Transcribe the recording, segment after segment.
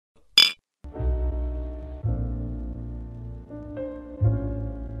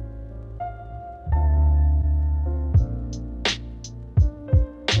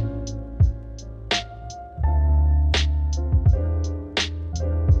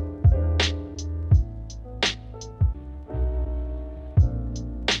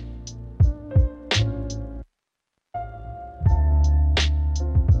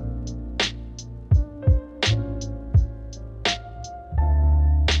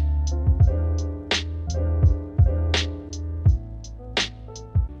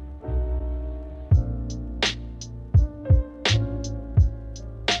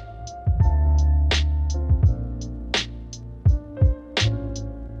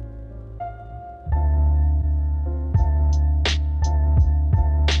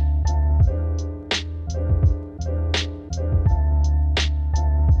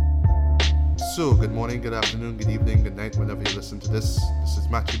good morning, good afternoon, good evening, good night, whenever you listen to this. This is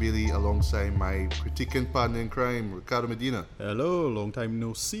Matthew Bailey alongside my critiquing partner in crime, Ricardo Medina. Hello, long time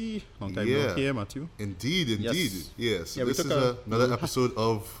no see, long time no hear, Matthew. Indeed. Yes. Yeah, This is another episode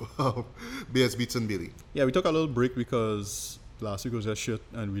of Beers, Beats and Bailey. Yeah, we took a little break because last week was just shit,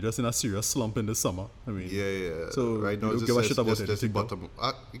 and we just in a serious slump in the summer. I mean, Yeah. So right now, we don't give a shit about anything. bottom.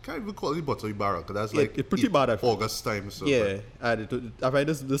 You can't even call it bottom barrel because that's Yeah, like it's pretty bad, I feel. August time. So yeah, and I find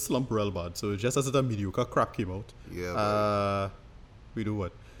this slump real bad. So just as a mediocre crap came out, we do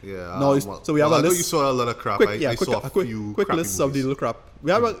what? Yeah. No, so we have a I know list. you saw a lot of crap. I saw a few quick crappy list of the movies. little crap. We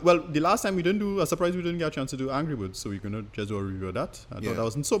have the last time we didn't do a surprise. We didn't get a chance to do Angry Birds, so we're gonna just do a review of that. I thought that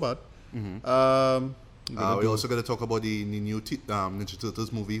wasn't so bad. We're also going to talk about the new Ninja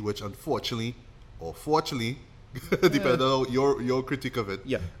Turtles movie, which unfortunately, or fortunately, depending on your critique of it,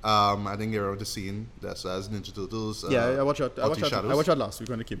 I think you're already seeing that as Ninja Turtles. I watched that. I Shadows. watched that last week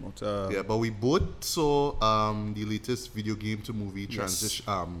when it came out. But we both saw the latest video game to movie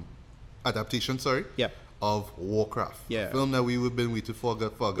adaptation. Of Warcraft. Yeah. A film that we've been waiting for a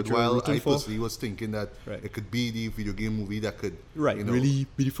good while. I personally was thinking that it could be the video game movie that could really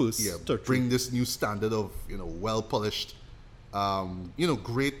be the first. Bring this new standard of well polished,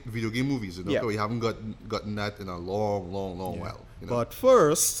 great video game movies. We haven't gotten that in a long while. But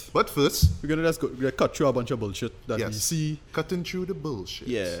first, we're gonna just cut through a bunch of bullshit that we see. Cutting through the bullshit.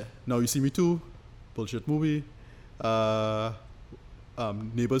 Yeah. Now You See Me Too, bullshit movie.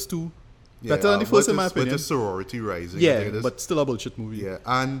 Neighbors 2. Better than the first, in my opinion. Better Sorority Rising. Yeah, but still a bullshit movie. Yeah,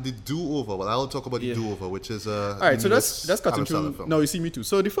 and the Do-Over. Well, I'll talk about the Do-Over, which is all right, so that's cutting through. Film. Now You See Me Too.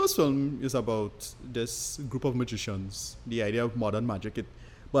 So the first film is about this group of magicians, the idea of modern magic.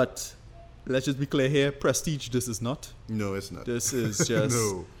 But let's just be clear here: prestige. This is not. No, it's not. This is just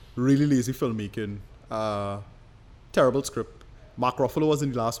really lazy filmmaking. Terrible script. Mark Ruffalo was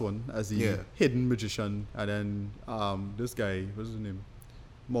in the last one as the hidden magician, and then this guy, what's his name?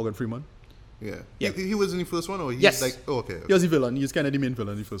 Morgan Freeman. Yeah. He was in the first one, or he's yes. okay. He was the villain. He was kind of the main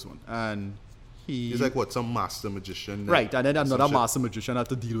villain in the first one, and he's like what, some master magician, right? And then another master magician had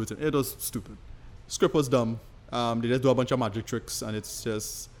to deal with him. It was stupid. Script was dumb. They just do a bunch of magic tricks, and it's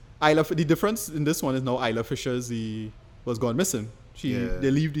just the difference in this one is now Isla Fisher was gone missing.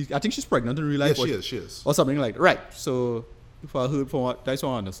 They leave. I think she's pregnant in real life. Yeah, she is, or something like that. Right. So if I heard from that's what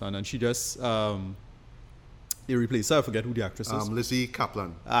I understand, and she just they replaced her. I forget who the actress is. Lizzie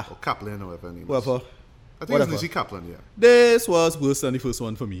Kaplan. Or Kaplan, or whatever her name is. Whatever. I think it's Lizzie Kaplan, yeah. This was worse than the first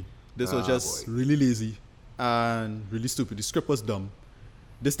one for me. This was just really lazy and really stupid. The script was dumb.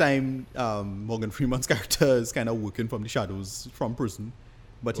 This time, Morgan Freeman's character is kind of working from the shadows from prison,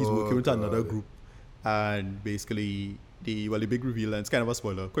 but he's working with another group. And basically, the big reveal, and it's kind of a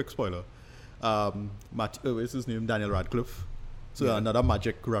spoiler, quick spoiler. What's his name? Daniel Radcliffe. So another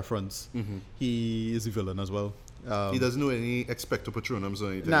magic reference. He is a villain as well. He doesn't know any Expecto Patronums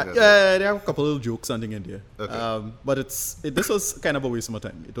or anything. There are a couple of jokes something in there. Okay. But this was kind of a waste of my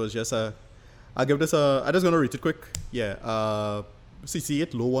time. It was just I'll give this I'm just gonna rate it quick. Yeah.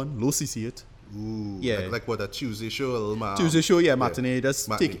 CC8, low CC8. Ooh. Yeah. Like what, a Tuesday show, a little Tuesday show, matinee.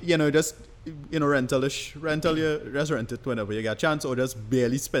 Just take rental-ish. Just rent it whenever you get a chance, or just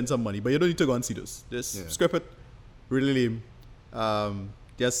barely spend some money. But you don't need to go and see this. Just script it. Really lame.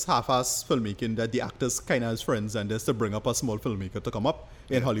 Just half-ass filmmaking that the actors kind of as friends, and just to bring up a small filmmaker to come up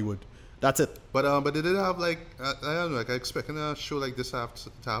in Hollywood. That's it. But they did have I don't know, I expecting a show like this to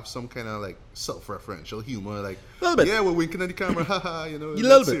have some kind of like self-referential humor, like a little bit. Yeah, we're winking at the camera, haha, a little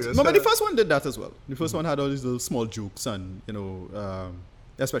bit. Serious. No, but the first one did that as well. The first one had all these little small jokes, and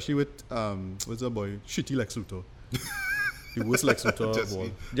especially with what's the boy, shitty Lex Luthor, the worst Lex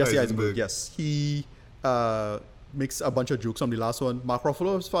Luthor, Jesse Eisenberg. Yes, he makes a bunch of jokes on the last one. Mark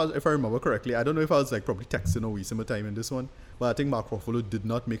Ruffalo, as far as if I remember correctly, I don't know if I was probably texting or wasting my time in this one, but I think Mark Ruffalo did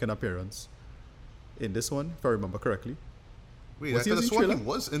not make an appearance in this one, if I remember correctly. Wait, I thought he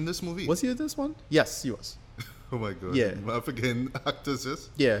was in this movie. Was he in this one? Yes, he was. Oh my god. Yeah. I'm forgetting actors, yes?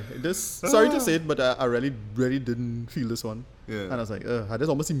 Yeah. Sorry to say it, but I really didn't feel this one. Yeah. And I was like, I just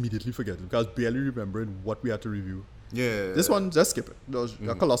almost immediately forget it, because I was barely remembering what we had to review. Yeah. This one, just skip it. There was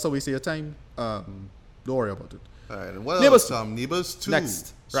a colossal waste of your time. Don't worry about it. All right, and what else? Neighbors 2.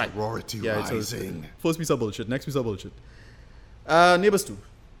 Next. Sorority Rising. First piece of bullshit. Next piece of bullshit. Neighbors 2.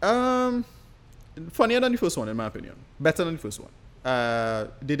 Funnier than the first one, in my opinion. Better than the first one.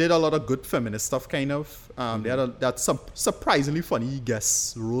 They did a lot of good feminist stuff, kind of. They had some surprisingly funny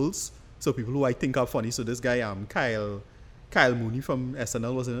guest roles. So people who I think are funny. So this guy, Kyle Mooney from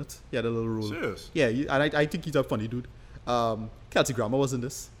SNL was in it. He had a little role. Serious? Yeah, and I think he's a funny dude. Kelsey Grammer was in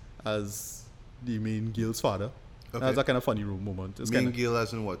this as the main girl's father. Okay. That's a kind of funny moment. It's main girl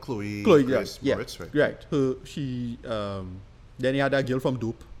as in what? Chloe Grace yeah, Moritz, right? Right. Then he had that girl from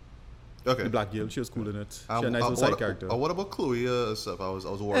Dope. Okay. The black girl. She was cool in it. She had a nice little side character. What about Chloe herself? I was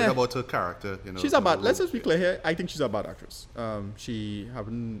worried about her character. You know, she's a bad. Let's just be clear here. I think she's a bad actress. She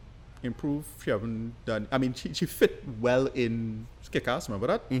haven't improved. She haven't done. I mean, she fit well in Kick-Ass. Remember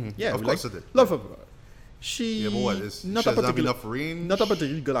that? Mm-hmm. Yeah, of course it did. Love her. She not a particular enough range. Not a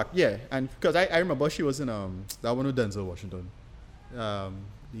particularly good actor. Yeah, and because I remember she was in that one with Denzel Washington,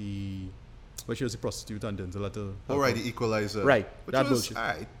 where she was a prostitute and Denzel had to. Oh right, the Equalizer. Right, which that bullshit.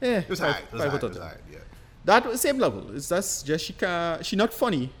 Yeah, it was high. Yeah. That was same level. That's just she not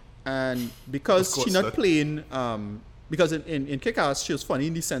funny, and because she not playing because in Kick-Ass she was funny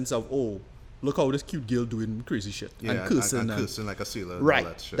in the sense of look how this cute girl doing crazy shit and cursing and cursing like a sailor. Right. And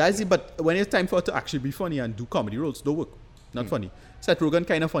all that shit. That's it. But when it's time for her to actually be funny and do comedy roles, don't work. Not funny. Seth Rogen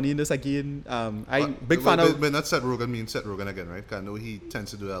kind of funny in this again. Big fan of. But not Seth Rogen means Seth Rogen again, right? I know he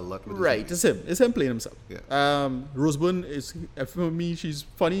tends to do that a lot with right. It's him. It's him playing himself. Yeah. Rose Byrne is for me. She's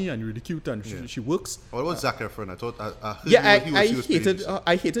funny and really cute and she works. What about Zac Efron? I thought.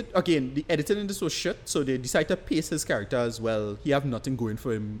 I hated again. The editing in this was shit. So they decided to pace his character as well. He have nothing going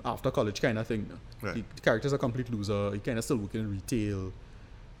for him after college, kind of thing. Right. The character's a complete loser. He kind of still working in retail.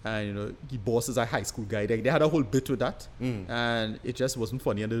 And the boss is a high school guy. They had a whole bit with that, and it just wasn't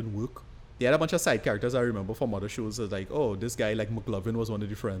funny and it didn't work. They had a bunch of side characters I remember from other shows. Like, this guy like McLovin was one of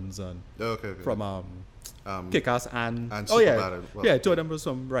the friends, and from Kick-Ass and Superbad. Yeah, two of them was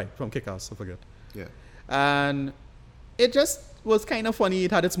from Kick-Ass. I forget. Yeah, and it just was kind of funny.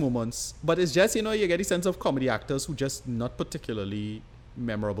 It had its moments, but it's just you get a sense of comedy actors who just not particularly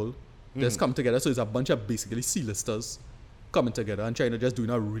memorable. Just come together. So it's a bunch of basically C-listers coming together and trying to just doing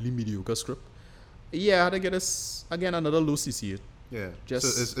a really mediocre script. Yeah, I had to get us again another low CC. Yeah, so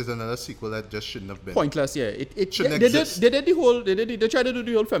it's another sequel that just shouldn't have been pointless. Yeah, it shouldn't exist. They tried to do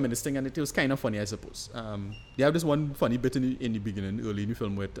the whole feminist thing, and it was kind of funny, I suppose. They have this one funny bit in the beginning, early in the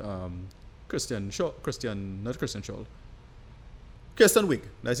film with Kristen Wiig. That's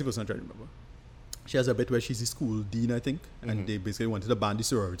the person I'm trying to remember. She has a bit where she's the school dean, I think, and they basically wanted to ban the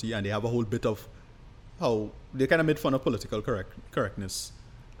sorority, and they have a whole bit of how they kind of made fun of political correctness,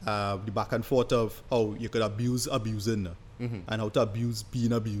 the back and forth of how you could abuse abusing and how to abuse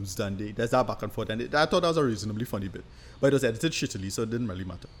being abused, and there's that back and forth, and I thought that was a reasonably funny bit, but it was edited shittily, so it didn't really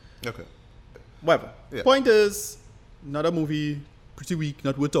matter. Okay. Whatever. Yeah. Point is, not a movie, pretty weak,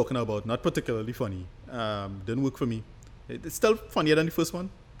 not worth talking about, not particularly funny. Didn't work for me. It's still funnier than the first one,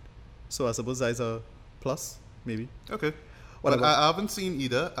 so I suppose that's a plus, maybe. Okay. But I haven't seen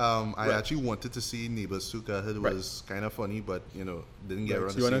either. I actually wanted to see Neighbors too, because I heard it was kind of funny, but didn't get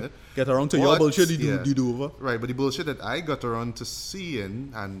around to seeing it. Get around to your bullshit, you do over. Right, but the bullshit that I got around to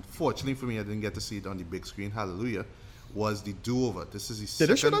seeing, and fortunately for me, I didn't get to see it on the big screen. Hallelujah, was the Do-Over. This is the second.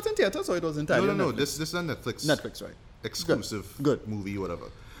 Did they show that in theaters or it was entirely? No. This is on Netflix. Netflix, right? Exclusive Good. movie,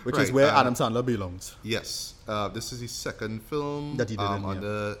 whatever. Which is where Adam Sandler belongs. Yes. This is his second film that he did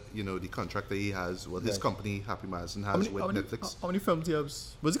under the contract that he has. Well, his company, Happy Madison, has with Netflix. How many films he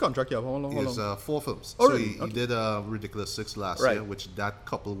has? What's the contract you have? How long? He has 4 films. Oh, so really? He did Ridiculous 6 last year, which that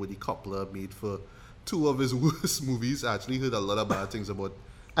couple with the coupler made for 2 of his worst movies. I actually heard a lot of bad things about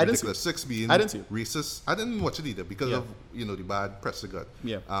Ridiculous 6 being racist. I didn't watch it either because of the bad press it got.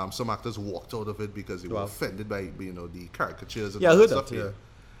 Yeah. Some actors walked out of it because they were offended by the caricatures and all that that stuff. Yeah.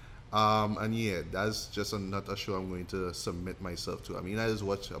 And that's just not a show I'm going to submit myself to. I mean, I just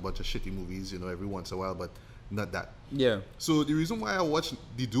watch a bunch of shitty movies, every once in a while, but not that. Yeah. So the reason why I watched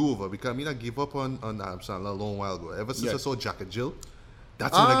The Do-Over, because I gave up on Adam Sandler a long while ago. Ever since I saw Jack and Jill,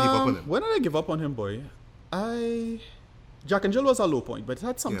 that's when I gave up on him. When did I give up on him, boy? Jack and Jill was a low point, but it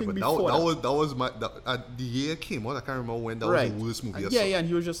had something before that was my the year came out. I can't remember when that was the worst movie I saw. Yeah, and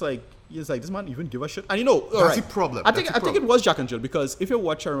he was just like, this man even give a shit. And that's the problem. I think it was Jack and Jill, because if you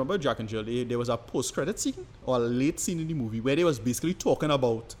watch, I remember Jack and Jill, there was a post-credit scene or a late scene in the movie where they was basically talking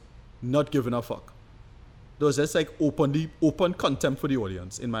about not giving a fuck. There was just like open contempt for the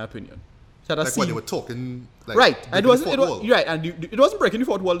audience, in my opinion. Like when they were talking, like, right? And it wasn't breaking the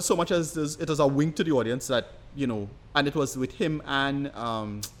fourth wall so much as it was a wink to the audience that and it was with him and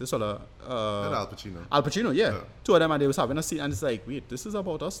this fella, Al Pacino. Al Pacino, yeah. Two of them, and they was having a scene, and it's like, wait, this is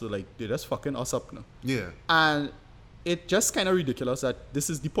about us. Like, they're just fucking us up now. Yeah. And it just kind of ridiculous that this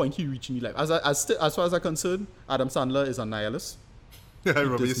is the point he reached in his life. As far as I'm concerned, Adam Sandler is a nihilist. I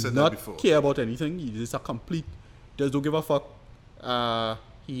remember you said that before. He does not care about anything. He is a complete, just don't give a fuck.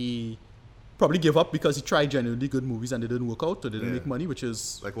 He probably give up because he tried genuinely good movies and they didn't work out, or didn't make money, which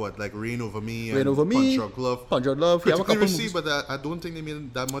is like what, like Rain Over Me, Rain Over Me, Punch Drunk Love. Punch Drunk Love. He have a couple received, but I don't think they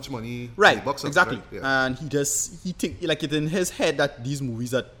made that much money. Right, in the box office, exactly. Right? Yeah. And he think like it in his head that these movies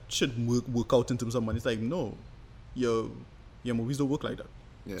that should work out in terms of money. It's like, no, your movies don't work like that.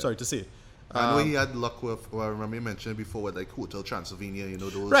 Yeah. Sorry to say. I know he had luck with, well, I remember you mentioned before, with like Hotel Transylvania, you know,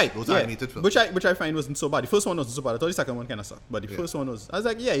 those animated films. Which I find wasn't so bad. The first one wasn't so bad. I thought the second one kind of sucked. But the first one was, I was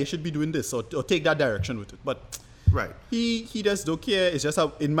like, yeah, you should be doing this or take that direction with it. But right, he just don't care. It's just,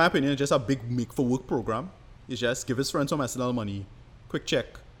 in my opinion, it's just a big make-for-work program. It's just give his friends some SNL money, quick check.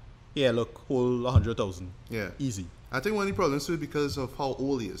 Yeah, look, whole 100,000. Yeah. Easy. I think one of the problems is because of how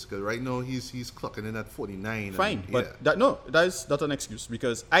old he is. Because right now he's clocking in at 49. Fine, but that's not an excuse,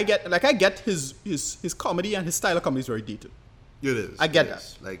 because I get his comedy and his style of comedy is very dated. It is. I get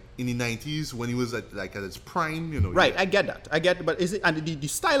that. Like in the 90s when he was at his prime, you know. Right, I get that. But is it, and the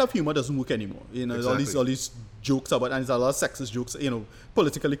style of humor doesn't work anymore. You know, exactly. all these jokes about, and there's a lot of sexist jokes, you know,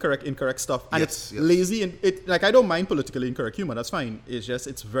 politically correct, incorrect stuff, and it's lazy, and I don't mind politically incorrect humor. That's fine. It's just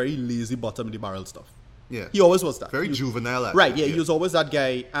it's very lazy, bottom of the barrel stuff. Yeah. He always was that. Very juvenile. Right, yeah, he was always that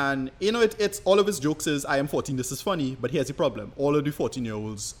guy. And, you know, it's all of his jokes is, I am 14, this is funny. But here's the problem. All of the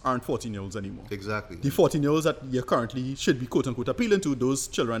 14-year-olds aren't 14-year-olds anymore. Exactly. The 14-year-olds that you currently should be, quote-unquote, appealing to, those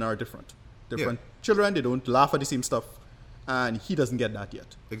children are different. Children, they don't laugh at the same stuff. And he doesn't get that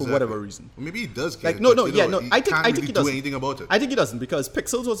yet, for whatever reason. Well, maybe he does get like, it. I think he doesn't do anything about it. I think he doesn't, because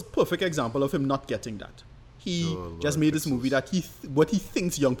Pixels was a perfect example of him not getting that. He just made this movie that what he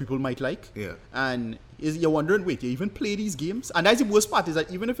thinks young people might like. Yeah. And you're wondering, wait, you even play these games? And that's the worst part, is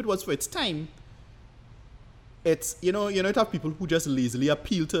that even if it was for its time, it's, you know, you have people who just lazily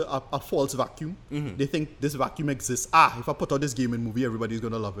appeal to a false vacuum. Mm-hmm. They think this vacuum exists. If I put out this game in movie, everybody's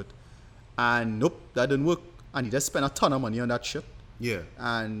going to love it. And nope, that didn't work. And he just spent a ton of money on that shit. Yeah.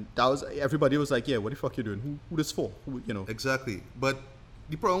 And everybody was like, yeah, what the fuck you doing? Who this for? You know? Exactly. But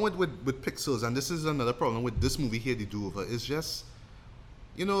the problem with Pixels, and this is another problem with this movie here, The Do-Over, is just,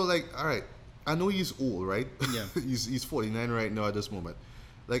 you know, like, all right, I know he's old, right? Yeah. he's 49 right now at this moment.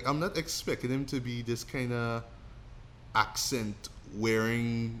 Like, I'm not expecting him to be this kind of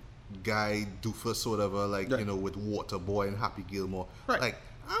accent-wearing guy, doofus, whatever, like, you know, with Waterboy and Happy Gilmore. Right. Like,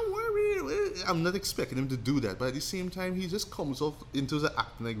 I'm not expecting him to do that, but at the same time, he just comes off into the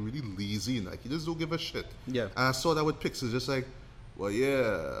acting like really lazy, and like, he just don't give a shit. Yeah. And I saw that with Pixels, just like, well,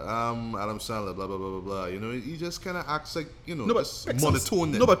 yeah, Adam Sandler, blah, blah, blah, blah, blah. You know, he just kind of acts like, you know, just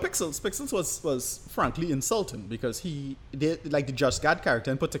monotone. No, but Pixels was frankly insulting, because like the Just God character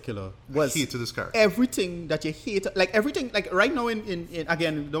in particular was... I hated this character. Everything that you hate, like everything, like right now in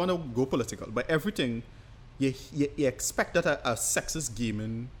again, don't want to go political, but everything you expect that a sexist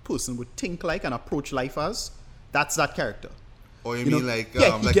gaming person would think like and approach life as, that's that character. Or you mean like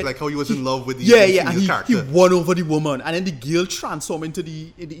how he was in love with the and he won over the woman, and then the girl transformed into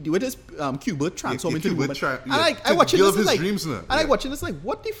with his Q-Bert transformed into the woman. I watching this like, dreams now. And I watching this like,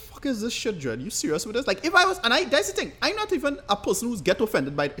 what the fuck is this shit, Judd? You serious with this? Like, if I was, that's the thing, I'm not even a person who's get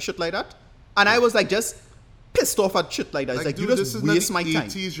offended by shit like that, and I was like just pissed off at shit like that. It's like, dude, you just waste my time.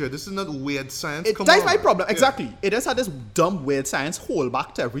 This is not weird science. That's my problem. Exactly. It just had this dumb weird science hold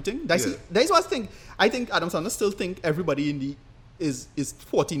back to everything. That's what I think. I think Adam Sandler still think everybody is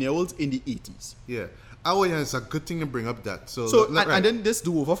 14-year-olds in the 80s. Yeah. Oh yeah, it's a good thing to bring up that. And then this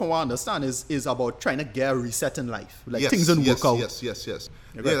Do-Over, from what I understand, is about trying to get a reset in life. Like, things don't work out. Yes. Yeah,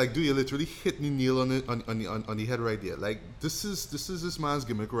 like, do you literally hit the nail on the head right there? Like, this is this man's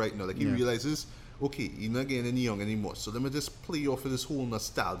gimmick right now. Like, he realizes, okay, he's not getting any young anymore, so let me just play off of this whole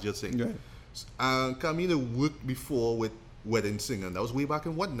nostalgia thing. Right. Camila worked before with Wedding Singer. That was way back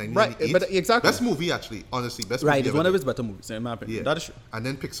in 1998? Right, but exactly. Best movie, actually, honestly. Best movie. Right, it's one of his better movies, in my opinion. Yeah. That is true. And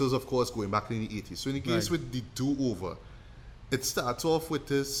then Pixels, of course, going back in the 80s. So in the case with The Do-Over, it starts off with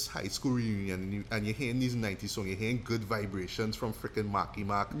this high school reunion, and you're hearing these 90s songs. You're hearing Good Vibrations from freaking Marky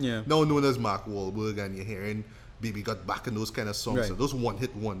Mark, now known as Mark Wahlberg, and you're hearing Baby Got Back and those kind of songs, and those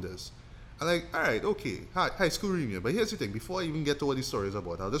one-hit wonders. I'm like, all right, okay, high school reunion. But here's the thing, before I even get to what these stories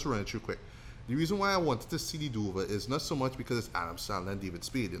about, I'll just run it through quick. The reason why I wanted to see The Do-Over is not so much because it's Adam Sandler and David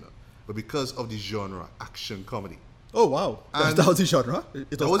Spade, you know, but because of the genre, action comedy. Oh, wow. That was the genre?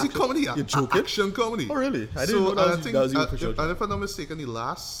 That was a comedy. You're joking? Action comedy. Oh, really? I didn't know that was you for sure. And if I'm not mistaken, the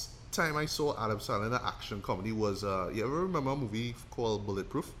last time I saw Adam Sandler in an action comedy was, you ever remember a movie called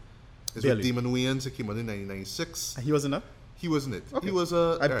Bulletproof? It's with Damon Wayans. It came out in 1996. He wasn't that? He wasn't it. Okay. He was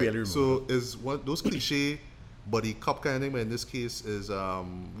I barely remember. So is one those cliche buddy cop kind of thing, but in this case is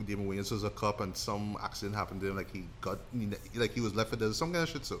Damon Wayans was a cop and some accident happened to him, like he was left for dead, some kind of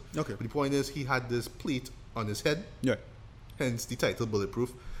shit. So okay. But the point is, he had this plate on his head. Yeah. hence the title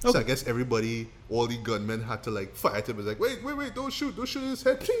Bulletproof. Okay. So I guess everybody, all the gunmen had to like fight him. It was like, wait, don't shoot his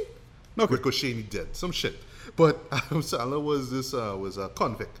head. Okay. Ricochet, he dead, some shit. But Adam Sandler was a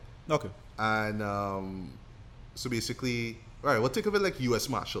convict. Okay. And so basically, all right, we'll think of it like U.S.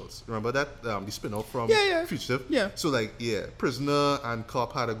 Marshals. Remember that? The spin-off from Fugitive? Yeah. So like, prisoner and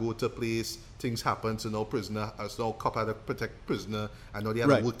cop had to go to a place, things happen, so now cop had to protect prisoner, and now they had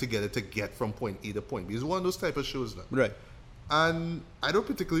to work together to get from point A to point B. It's one of those type of shows now. Right. And I don't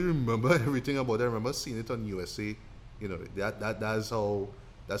particularly remember everything about it. I remember seeing it on USA. You know,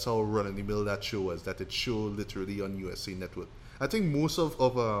 that's how run-of-the-mill that show was, that it showed literally on USA Network. I think most of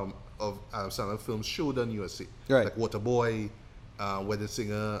Adam Sandler films showed on USA. Right. Like Waterboy, Wedding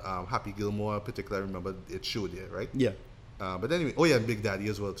Singer, Happy Gilmore, particularly I remember it showed there, right? Yeah. But anyway, and Big Daddy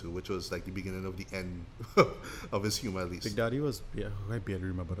as well too, which was like the beginning of the end of his humor at least. Big Daddy was, I barely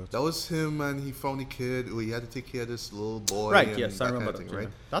remember that. That was him, and he found a kid who he had to take care of this little boy. Right, and yes, I remember kind of that. thing, right?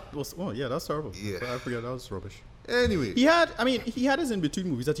 That was, that's terrible. Yeah. I forget, that was rubbish. Anyway. He had his in-between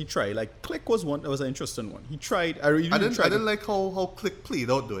movies that he tried. Like, Click was one that was an interesting one. He tried, I didn't like how Click played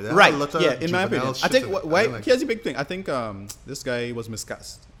out though. Right, in my opinion. I think, like here's the big thing. I think this guy was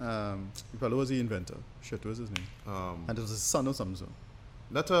miscast. The fellow was the inventor. Shit, what was his name? And it was his son or something.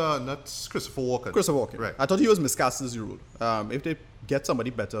 Not Christopher Walken. Christopher Walken. Right. I thought he was miscast as the role. If they get somebody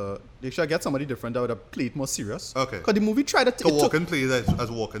better, they should get somebody different that would have played more serious. Okay. Because the movie tried to... So Walken played as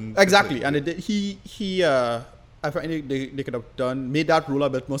Walken. Exactly. And I find they could have made that role a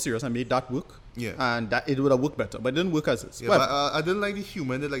bit more serious and made that work. Yeah. And that it would have worked better. But it didn't work as is. Yeah, but I didn't like the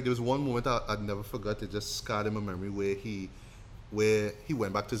humor. Like, there was one moment I'd never forgot. It just scarred in my memory where he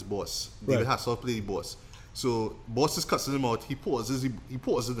went back to his boss. David Hasselhoff played the boss. So boss is cussing him out. He pauses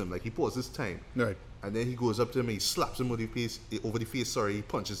him. Like, he pauses time. Right. And then he goes up to him and he slaps him over the face. He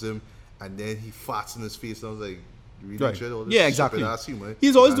punches him, and then he farts in his face. And I was like, really tried all this exactly. ass humor.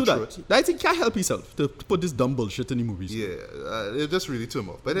 He's always do that. I think he can't help himself to put this dumb bullshit in the movies. Yeah, it just really turned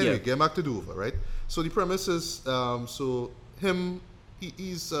him off. But anyway, get back to Dover, right? So the premise is,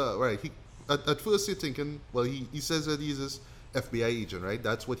 he's right. He at first you're thinking, well, he says that he's this FBI agent, right?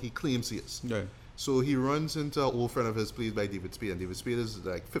 That's what he claims he is. Right. So he runs into an old friend of his, played by David Spade, and David Spade is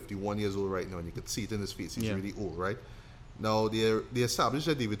like 51 years old right now, and you could see it in his face. He's really old, right? Now, they established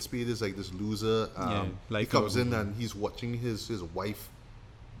that David Spade is like this loser. He comes in and he's watching his wife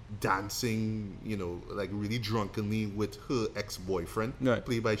dancing, like really drunkenly with her ex-boyfriend,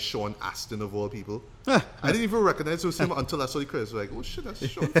 played by Sean Astin of all people. I didn't even recognize it was him until I saw the credits. I was like, oh shit, that's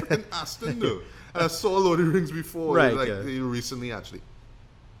Sean freaking Astin though. And I saw Lord of the Rings before, recently actually.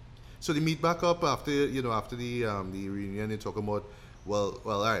 So they meet back up after the reunion. They talk about, well,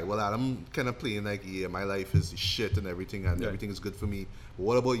 all right. Well, I'm kind of playing like, my life is shit and everything, and everything is good for me. But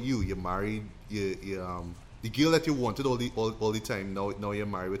what about you? You're married. The girl that you wanted all the time. Now you're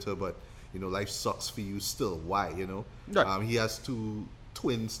married with her, but life sucks for you still. Why? Right. He has two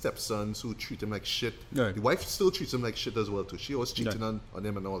twin stepsons who treat him like shit. Right. The wife still treats him like shit as well too. She was cheating on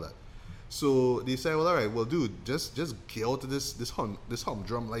him and all that. So they say, well, all right, well, dude, just get out of this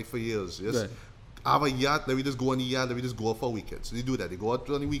humdrum life for years. Just have a yacht. Let me just go on the yacht. Let me just go out for a weekend. So they do that. They go out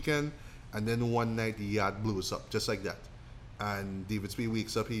on the weekend, and then one night the yacht blows up, just like that. And David Spade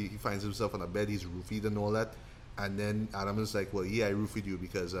wakes up. He finds himself on a bed. He's roofied and all that. And then Adam is like, well, I roofied you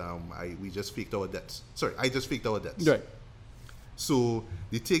because we just faked our debts. Sorry, I just faked our debts. Right. So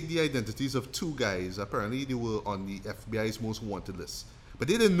they take the identities of two guys. Apparently, they were on the FBI's most wanted list. But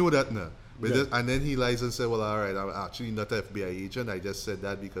they didn't know that now. And then he lies and said, well, all right, I'm actually not an FBI agent. I just said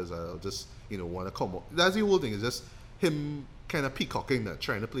that because I just, want to come up. That's the whole thing. It's just him kind of peacocking that,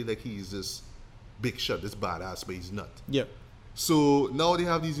 trying to play like he's this big shot, this badass, but he's not. Yeah. So now they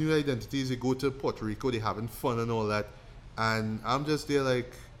have these new identities. They go to Puerto Rico. They're having fun and all that. And I'm just there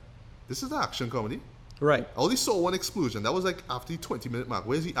like, this is the action comedy. Right. I only saw one explosion. That was like after the 20-minute mark.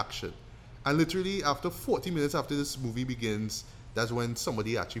 Where's the action? And literally after 40 minutes after this movie begins, that's when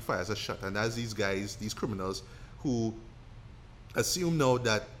somebody actually fires a shot. And that's these guys, these criminals, who assume now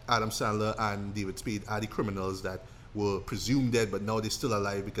that Adam Sandler and David Spade are the criminals that were presumed dead, but now they're still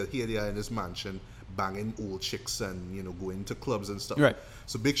alive because here they are in this mansion banging old chicks and, going to clubs and stuff. Right.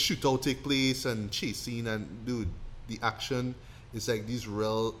 So big shootout take place and chase scene, and dude, the action is like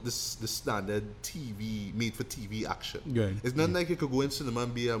this standard TV, made for TV action. Right. It's not like you could go in cinema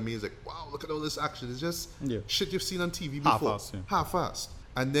and be amazed, like, wow, look at all this action. It's just shit you've seen on TV before. Half-assed.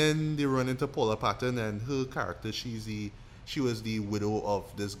 And then they run into Paula Patton, and her character, she was the widow of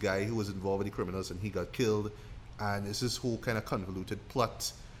this guy who was involved with the criminals, and he got killed. And it's this whole kind of convoluted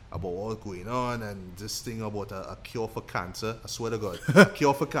plot. about what's going on and this thing about a cure for cancer. I swear to God, a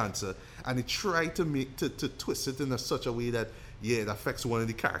cure for cancer. And they try to twist it in such a way that, yeah, it affects one of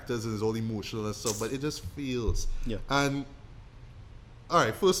the characters and is all emotional and stuff, but it just feels. Yeah. And, all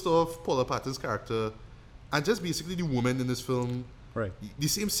right, first off, Paula Patton's character, and just basically the woman in this film. Right. The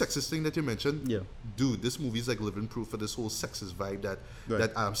same sexist thing that you mentioned. Yeah. Dude, this movie is like living proof for this whole sexist vibe that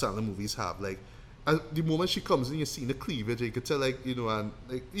Adam Sandler movies have. Like, the moment she comes in, you see the cleavage, you could tell, like, you know, and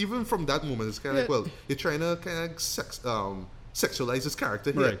like even from that moment, it's kind of like, well, you're trying to kind of sexualize this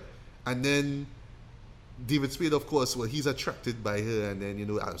character here. Right. And then David Spade, of course, well, he's attracted by her, and then, you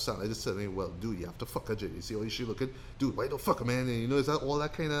know, Adam Sandler just telling him, well, dude, you have to fuck her, Jay. You see how she looking? Dude, why don't fuck her, man? And, you know, it's all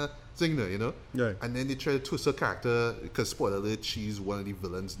that kind of thing there, you know? Right. And then they try to twist her character, because, spoiler alert, she's one of the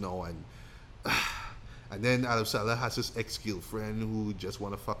villains now, and then Adam Sandler has his ex-girlfriend who just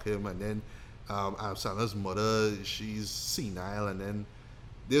want to fuck him, and then Adam Sandler's mother, she's senile, and then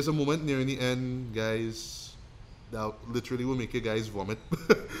there's a moment near the end, guys, that literally will make you guys vomit.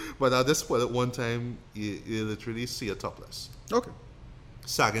 But I'll just spoil it one time. You literally see her topless. Okay.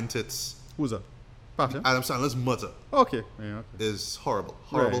 Sagging tits. Who's that? Patton? Adam Sandler's mother. Okay. Yeah, okay. Is horrible.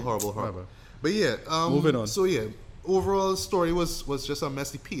 Horrible. Whatever. But yeah. Moving on. So yeah, overall story was just a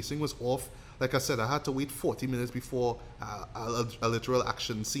mess. The pacing was off. Like I said, I had to wait 40 minutes before a literal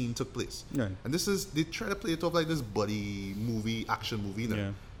action scene took place. Yeah. And they try to play it off like this buddy movie, action movie now.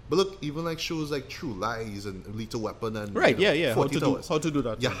 Yeah. But look, even like shows like True Lies and Lethal Weapon and right, you know, yeah. How to do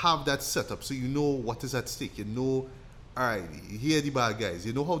that? You have that setup, so you know what is at stake. You know, all right, here are the bad guys.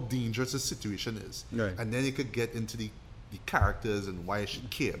 You know how dangerous the situation is, right. And then you could get into the characters and why you should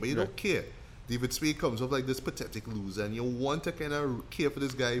care, but you don't care. David Spade comes off like this pathetic loser, and you want to kind of care for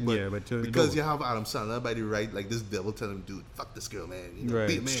this guy, but because you have Adam Sandler by the right, like this devil telling him, dude, fuck this girl, man. You know,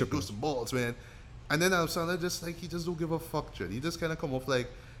 beat man, grow some balls, man. And then Adam Sandler just like he just don't give a fuck, Jed. He just kind of come off like.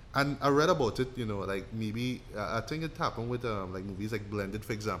 And I read about it, you know, like maybe, I think it happened with like movies like Blended,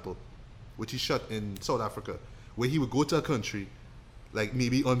 for example, which he shot in South Africa, where he would go to a country, like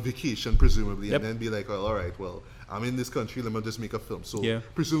maybe on vacation, presumably, and then be like, well, all right, well, I'm in this country, let me just make a film. So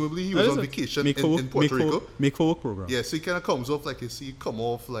presumably he was on vacation in Puerto Rico. Make for work program. Yeah, so he kind of comes off like, you see, come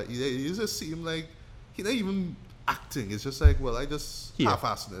off like, he just seem like, he's not even acting. It's just like, well, I just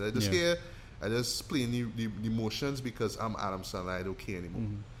half-assed it. I just here, I just playing the emotions because I'm Adam Sandler, I don't care anymore.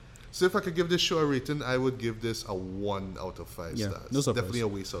 Mm-hmm. So if I could give this show a rating, I would give this a 1 out of 5 stars. No surprise. Definitely a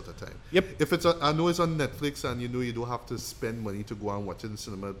waste of time. Yep. If it's I know it's on Netflix and you know you don't have to spend money to go and watch it in the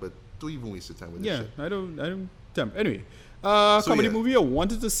cinema, but don't even waste your time with this shit. I don't. Anyway, comedy movie I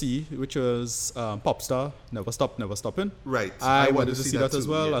wanted to see, which was Popstar, Never Stop, Never Stopping. Right. I wanted to see that as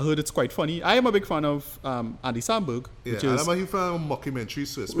well. Yeah. I heard it's quite funny. I am a big fan of Andy Samberg. Yeah, which is, I'm a huge fan of mockumentaries,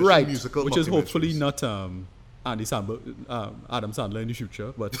 so especially musical which is hopefully not Andy Samberg, Adam Sandler in the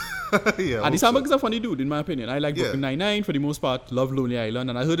future, but Andy Samberg is a funny dude in my opinion. I like Brooklyn Nine-Nine for the most part, love Lonely Island,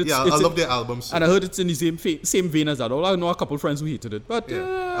 and I heard it's I love their albums. And I heard it's in the same vein as that. I know a couple of friends who hated it, but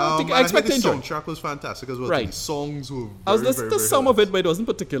I expect to enjoy. The soundtrack was fantastic as well. Right. The songs were I was listening to some of it, but it wasn't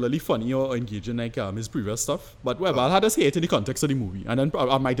particularly funny or engaging like his previous stuff. But whatever, I'll have to say it in the context of the movie, and then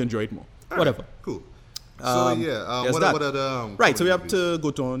I might enjoy it more. Whatever. Right, cool. So what are the right? So we have to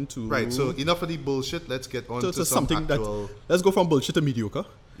go on to right. So enough of the bullshit. Let's get on to something actual... let's go from bullshit to mediocre.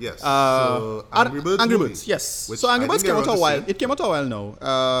 Yes. So Angry Birds. Yes. So Angry Birds came out a while. It came out a while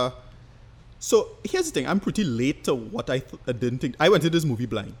now. So here's the thing. I'm pretty late to what I didn't think. I went to this movie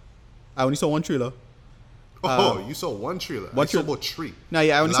blind. I only saw one trailer. You saw one trailer. I saw about 3. Nah,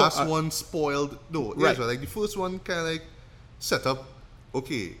 yeah, I only saw one spoiled. No, right. Like the first one kind of like set up.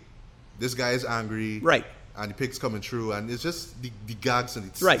 Okay. This guy is angry, right? And the pig's coming through, and it's just the gags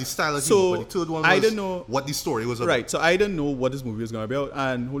and the style of so but the third one was I didn't know what the story was about. Right, so I didn't know what this movie was going to be about,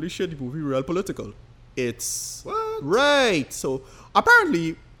 and holy shit, the movie real political. It's what? Right. So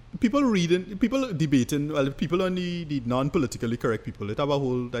apparently, people debating. Well, people on the non-politically correct people.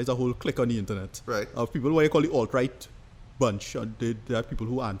 There's a whole clique on the internet, right? Of people what you call the alt-right bunch. They are people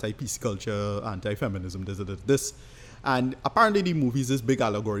who are anti-peace culture, anti-feminism, this. And apparently the movie is this big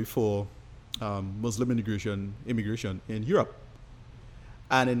allegory for Muslim immigration in Europe.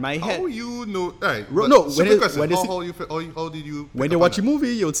 And in my head... How you know... Right, no, how did you... When you watch a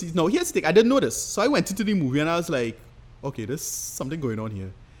movie, you'll see... No, here's the thing. I didn't know this. So I went into the movie and I was like, okay, there's something going on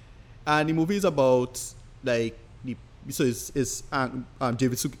here. And the movie is about, like... Jason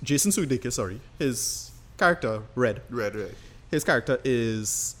Sudeikis, sorry. His character, Red. His character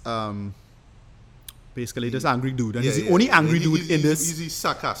is... basically this angry dude, and he's the only angry dude in this. He's the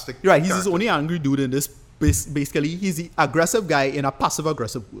sarcastic. Right, he's the only angry dude in this. Basically, he's the aggressive guy in a passive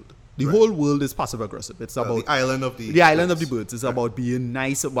aggressive world. The whole world is passive aggressive. It's about the island of the birds. It's about being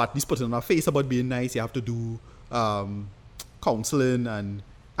nice. At least putting on our face about being nice. You have to do counseling and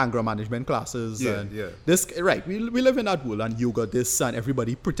anger management classes. This right. We live in that world, and yoga, this and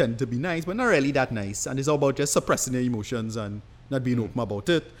everybody pretend to be nice, but not really that nice. And it's all about just suppressing their emotions and not being open about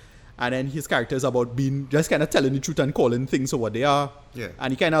it. And then his character is about being just kind of telling the truth and calling things for what they are. Yeah.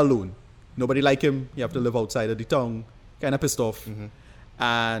 And he kind of alone. Nobody like him. You have to live outside of the town. Kind of pissed off.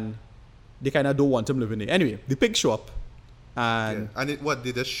 And they kind of don't want him living there. Anyway, the pigs show up. And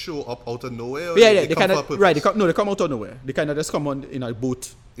they just show up out of nowhere? They kind of right. They come out of nowhere. They kind of just come on in a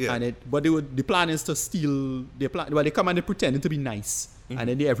boat. Yeah. And the plan is to steal. They come and they pretending to be nice, and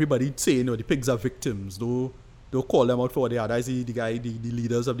then everybody say, the pigs are victims. They'll call them out for what they are. That's the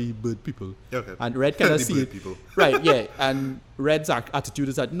leaders of the bird people. Okay. And Red kind of see it. People. Right, yeah. And Red's attitude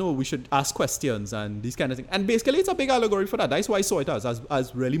is that, no, we should ask questions and these kind of things. And basically, it's a big allegory for that. That's why I saw it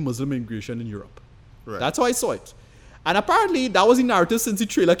as really Muslim immigration in Europe. Right. That's why I saw it. And apparently, that was the narrative since the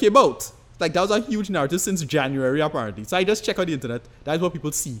trailer came out. Like, that was a huge narrative since January, apparently. So I just check on the internet. That's what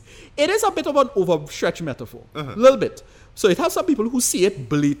people see. It is a bit of an overstretched metaphor. A little bit. So it has some people who see it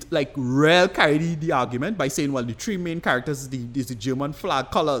carry the argument by saying, well, the three main characters is the German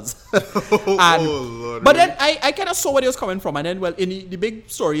flag colors. Lord. But then I kind of saw where it was coming from. And then, well, in the big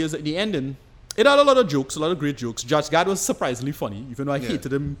story is the ending. It had a lot of jokes, a lot of great jokes. Judge Gad was surprisingly funny, even though I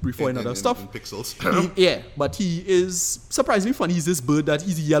hated him before in other stuff. In Pixels. But he is surprisingly funny. He's this bird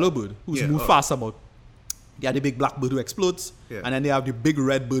he's a yellow bird who's moved fast about. They have the big black bird who explodes, and then they have the big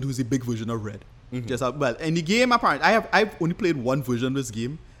red bird who's the big version of red. In the game, apparently, I've only played one version of this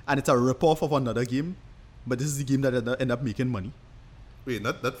game, and it's a rip-off of another game, but this is the game that ended up making money. Wait,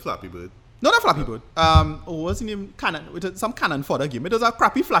 not that Flappy Bird. Not a Flappy Bird. What's the name? Cannon. It was some Cannon fodder game. It was a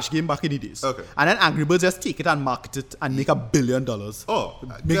crappy Flash game back in the days. Okay. And then Angry Birds just take it and market it and make $1 billion. Oh,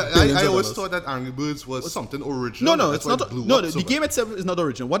 I always thought that Angry Birds was something original. No, it's not. The game itself is not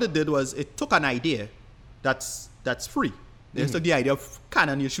original. What it did was it took an idea that's free. They took the idea of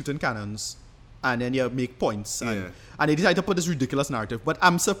cannon. You're shooting cannons, and then you make points. And they decided to put this ridiculous narrative. But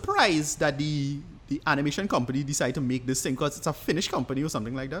I'm surprised that the animation company decided to make this thing because it's a Finnish company or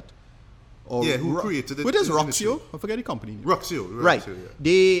something like that. Who created it? What is Roxio? I forget the company. Roxio, right.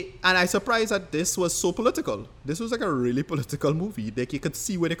 Yeah. And I'm surprised that this was so political. This was like a really political movie. Like you could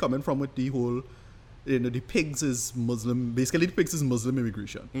see where they're coming from with the whole, the pigs is Muslim. Basically, the pigs is Muslim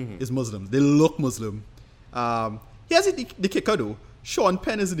immigration. It's Muslims. They look Muslim. Here's the kicker though. Sean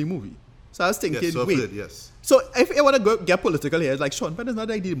Penn is in the movie. So I was thinking, So if I want to get political here, it's like Sean Penn is not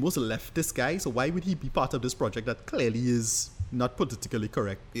like the most leftist guy. So why would he be part of this project that clearly is not politically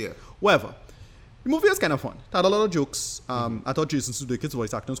correct? Yeah. Whatever. The movie was kind of fun. It had a lot of jokes. I thought Jason Sudeikis'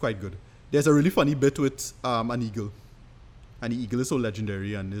 voice acting was quite good. There's a really funny bit with an eagle. And the eagle is so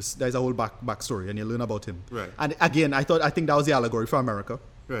legendary, and there's a whole backstory, and you learn about him. Right. And again, I think that was the allegory for America.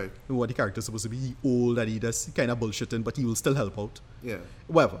 Right. What the character is supposed to be. He old and he does kind of bullshitting, but he will still help out. Yeah.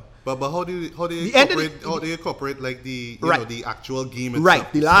 Whatever. But how do you incorporate like the the actual game itself?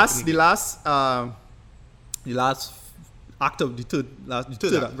 Right. The last act of the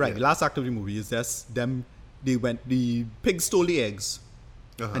last act of the movie is just them. The pigs stole the eggs,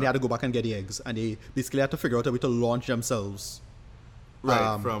 and they had to go back and get the eggs, and they basically had to figure out a way to launch themselves.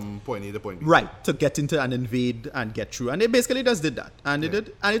 Right, from point A to point B. Right, to get into and invade and get through. And they basically just did that. And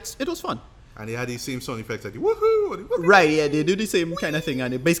it was fun. And they had the same sound effects like woohoo! Right, yeah, they do the same kind of thing.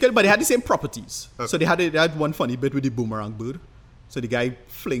 And but they had the same properties. Okay. So they had one funny bit with the boomerang bird. So the guy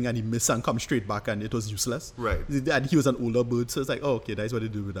fling and he missed and come straight back and it was useless. Right. And he was an older bird, so it's like, oh, okay, that's what they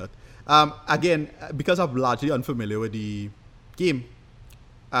do with that. Again, because I'm largely unfamiliar with the game,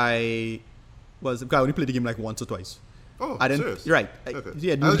 I only played the game like once or twice. Oh, serious? Right. Okay.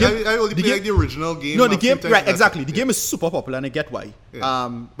 Yeah, I only play like the original game. No, the game, right, exactly. The game is super popular and I get why.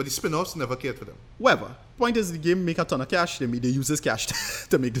 Yeah. But the spin-offs never cared for them. Whatever. Point is, the game make a ton of cash. They use this cash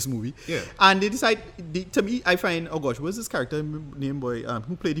to make this movie. Yeah. And they decide, to me, I find, oh gosh, what's this character name, boy?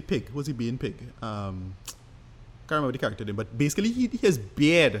 Who played the pig? Was he being pig? Can't remember the character name, but basically he has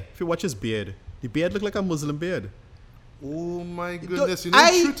beard. If you watch his beard, the beard look like a Muslim beard. Oh my goodness!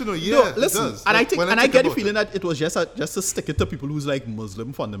 It's true to know. Yeah, listen, it does. And I get the feeling that it was just to stick it to people who's like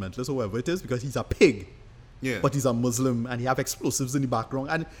Muslim fundamentalists or whoever it is, because he's a pig. Yeah. But he's a Muslim and he have explosives in the background,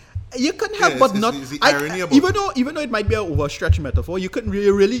 and you couldn't help but not. It's the irony about even though it might be an overstretched metaphor, you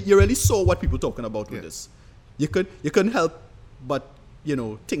really saw what people talking about with this. You couldn't help but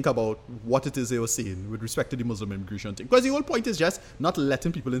think about what it is they were saying with respect to the Muslim immigration thing, because the whole point is just not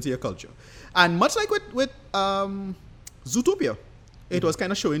letting people into your culture, and much like with Zootopia, it was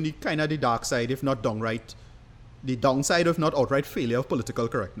kind of showing the dark side, if not downright the downside of not outright failure of political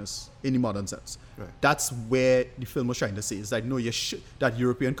correctness in the modern sense. Right. That's where the film was trying to say, is that no, that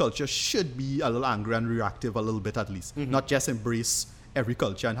European culture should be a little angry and reactive a little bit at least, not just embrace every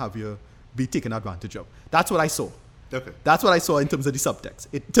culture and have you be taken advantage of. That's what I saw. Okay. That's what I saw in terms of the subtext.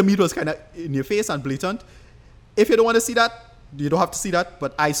 To me, it was kind of in your face and blatant. If you don't want to see that, you don't have to see that,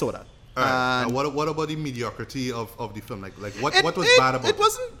 but I saw that. All right. What about the mediocrity of the film? Like what was bad about it? It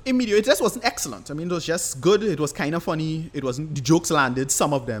wasn't immediate. It just wasn't excellent. I mean, it was just good. It was kind of funny. It wasn't. The jokes landed.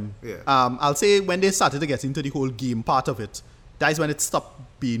 Some of them. Yeah. I'll say when they started to get into the whole game part of it, that is when it stopped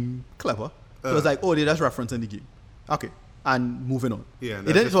being clever. It was like, oh, they're just referencing the game. Okay, and moving on. Yeah. And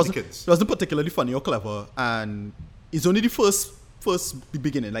it wasn't particularly funny or clever, and it's only the first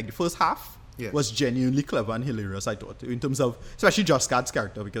beginning, like the first half. Yeah. Was genuinely clever and hilarious, I thought, in terms of, especially Josh Gad's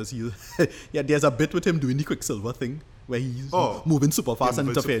character, because there's a bit with him doing the Quicksilver thing, where he's moving super fast and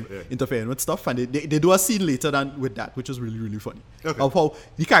interfering with stuff, and they do a scene later with that, which was really, really funny. Okay. Of how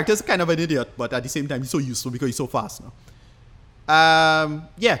the character's kind of an idiot, but at the same time, he's so useful because he's so fast now.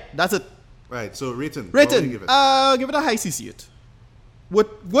 Yeah, that's it. Right, so rating. Give it a high CC8.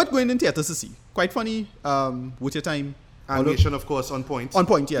 What going in theaters to see? Quite funny, with your time. Animation, of course, on point. On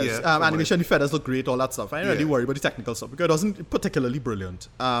point, yes. Yeah, animation, the feathers look great, all that stuff. I didn't really worry about the technical stuff because it wasn't particularly brilliant.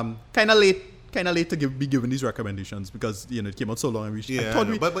 Kind of late to be given these recommendations because it came out so long.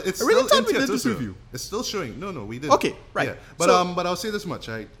 But it's really still in theaters. Review. It's still showing. No, we didn't. Okay, right. Yeah. But I'll say this much,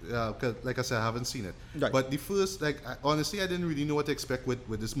 right? Cause, like I said, I haven't seen it. Right. But the first, honestly, I didn't really know what to expect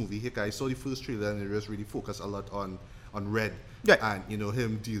with this movie. I saw the first trailer and it was really focused a lot on Red, right. And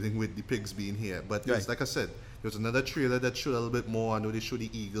him dealing with the pigs being here. But it's like I said. There's another trailer that showed a little bit more. I know they showed the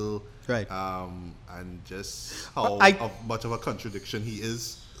eagle, right? And just how much of a contradiction he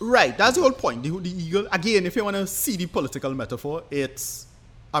is. Right, that's the whole point. The eagle, again, if you want to see the political metaphor, it's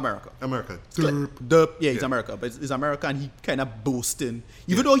America. It's America, but it's America, and he kind of boasting.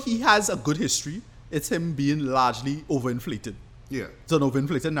 Even though he has a good history, it's him being largely overinflated. Yeah, it's an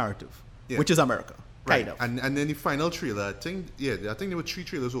overinflated narrative, which is America. Right. Kind of. And then the final trailer, I think there were 3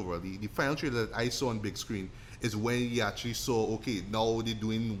 trailers overall. The final trailer that I saw on big screen is when you actually saw, okay, now they're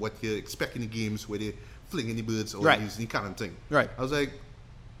doing what you expect in the games where they're flinging the birds or using the kind of thing. Right. I was like,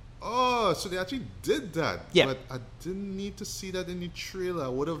 oh, so they actually did that. Yeah. But I didn't need to see that in the trailer. I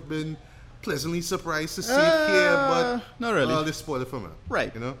would have been pleasantly surprised to see it here, but not really. They spoiled it for me.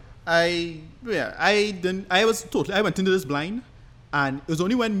 Right. I went into this blind. And it was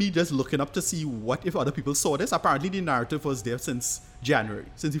only when me just looking up to see what if other people saw this. Apparently, the narrative was there since January,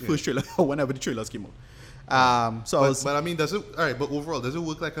 since the first trailer, or whenever the trailers came out. But I mean, does it? All right, but overall, does it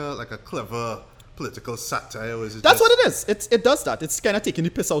work like a clever political satire, or is it? That's what it is. It does that. It's kind of taking the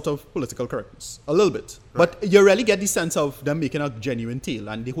piss out of political correctness a little bit, but you really get the sense of them making a genuine tale,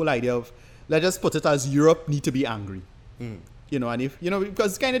 and the whole idea of, let's just put it as, Europe need to be angry. And if,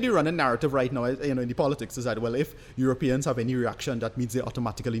 because it's kind of the running narrative right now, in the politics is that, well, if Europeans have any reaction, that means they're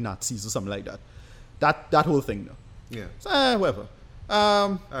automatically Nazis or something like that. That whole thing, though. Yeah. So, whatever.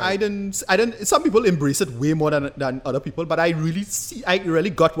 I didn't, some people embrace it way more than other people, but I really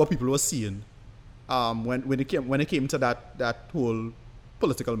got what people were seeing, when it came to that whole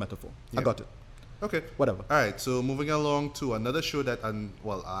political metaphor. Yeah. I got it. Okay. Whatever. All right. So moving along to another show that,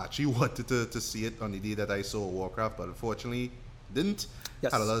 I actually wanted to see it on the day that I saw Warcraft, but unfortunately didn't.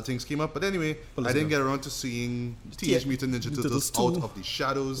 Yes. Had a lot of things came up. But anyway, I didn't get around to seeing Teenage Mutant Ninja Turtles Out of the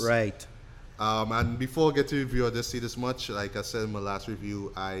Shadows. Right. And before I get to review, I'll just say this much. Like I said in my last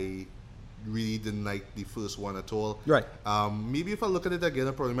review, I really didn't like the first one at all. Right. Maybe if I look at it again,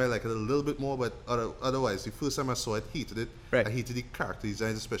 I probably might like it a little bit more, but otherwise, the first time I saw it, hated it. Right. I hated the character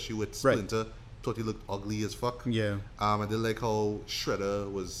designs, especially with Splinter. Right. Thought he looked ugly as fuck. Yeah. I didn't like how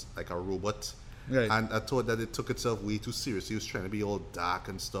Shredder was like a robot. Right. And I thought that it took itself way too seriously. He was trying to be all dark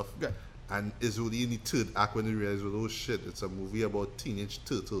and stuff. Right. And it's really in the third act when you realize, well, oh shit, it's a movie about teenage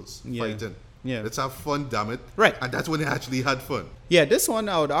turtles fighting. Yeah. Let's have fun, damn it. Right. And that's when they actually had fun. Yeah, this one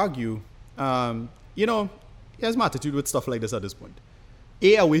I would argue, here's my attitude with stuff like this at this point.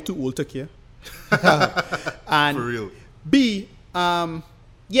 A, are way too old to care. And for real. B,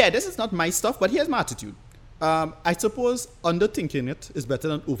 this is not my stuff, but here's my attitude. I suppose underthinking it is better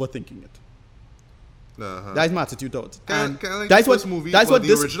than overthinking it. That's my attitude towards it. That's what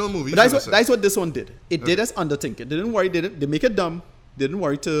the original movie. That's what this one did. It did as underthink it. They didn't worry. They make it dumb. They didn't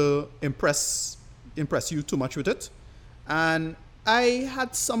worry to impress you too much with it. And I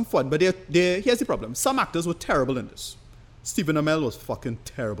had some fun, but here's the problem. Some actors were terrible in this. Stephen Amell was fucking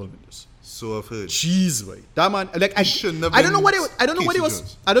terrible in this. So I've heard. Jeez, wait. That man, like, I don't know what he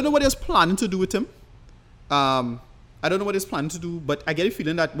was planning to do with him. I don't know what he's planning to do, but I get a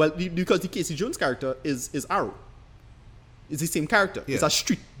feeling that, well, because the Casey Jones character is Arrow. It's the same character. It's a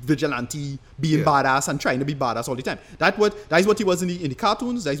street vigilante being badass and trying to be badass all the time. That is what he was in the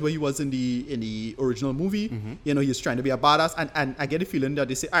cartoons. That is what he was in the original movie. You know, he's trying to be a badass. And I get the feeling that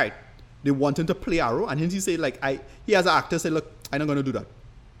they say, all right, they want him to play Arrow, and he say like, he as an actor say, look, I'm not gonna do that.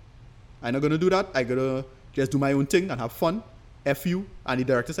 I'm not gonna do that. I gotta just do my own thing and have fun. F you. And the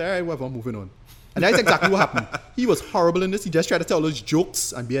director said, all right, whatever, moving on. And that's exactly what happened. He was horrible in this. He just tried to tell those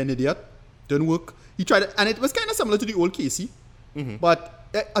jokes and be an idiot. Didn't work. He tried to, and it was kind of similar to the old Casey. But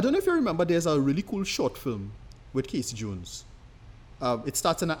I don't know if you remember, there's a really cool short film with Casey Jones. It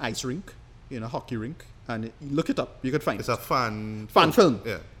starts in an ice rink, in a hockey rink, and look it up. You could find it. It's a fan film.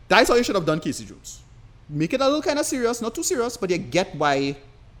 Yeah. That's how you should have done Casey Jones. Make it a little kind of serious, not too serious, but you get why,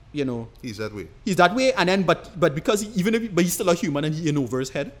 you know. He's that way. He's that way, and then, but because but he's still a human and he in over his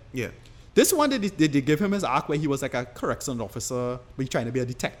head. Yeah. This one, they give him his arc where he was like a corrections officer, but he's trying to be a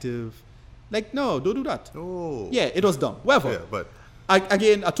detective. Like, no, don't do that. Oh. Yeah, it was dumb. Whatever. Yeah, but...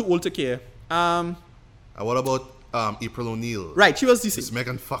 Again, I'm too old to care. What about April O'Neil? Right, she was decent. It's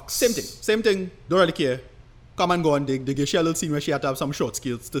Megan Fox. Same thing. Don't really care. Come and go on. They give she a little scene where she had to have some short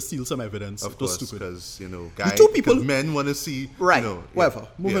skills to steal some evidence. Of course, because, you know, guys, the two people, men want to see... Right, you know, whatever.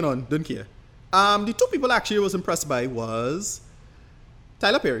 Moving on, don't care. The two people actually I was impressed by was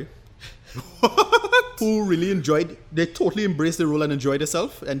Tyler Perry. Who really they totally embraced the role and enjoyed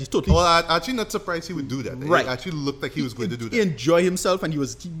themselves, and he totally... Well, I'm actually not surprised he would do that. Right. It actually looked like he was going to do that. He enjoyed himself, and he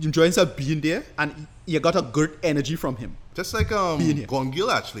enjoyed himself being there, and you got a good energy from him. Just like Gone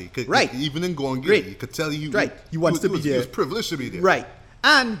Gill, actually. Right. Even in Gone Gill, you could tell he wants to be there. He was privileged to be there. Right.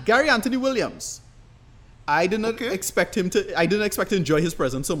 And Gary Anthony Williams. I didn't expect him to enjoy his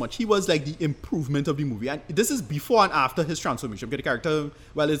presence so much. He was like the improvement of the movie. And this is before and after his transformation. Because the character,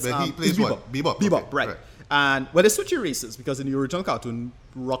 he plays what? Bebop. Bebop, right. And they switch races because in the original cartoon,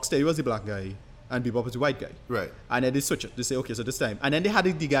 Rocksteady was the black guy and Bebop was the white guy. Right. And then they switch it. They say, okay, so this time. And then they had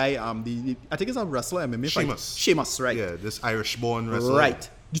the guy, I think it's a wrestler, MMA fighter. Sheamus, right. Yeah, this Irish-born wrestler. Right.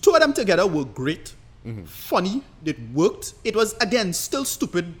 The two of them together were great. Funny. It worked. It was, again, still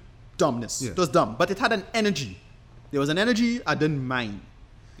stupid dumbness. Yeah. It was dumb, but it had an energy. There was an energy I didn't mind.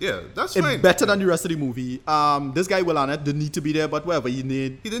 Yeah, that's fine. Better than the rest of the movie. This guy Will Arnett didn't need to be there, but whatever he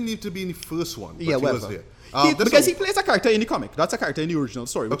didn't need to be in the first one. But yeah, he was there. Because he plays a character in the comic. That's a character in the original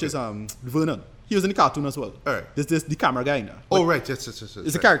story, which is Vernon. He was in the cartoon as well. All right. There's the camera guy now. Oh, right. Yes.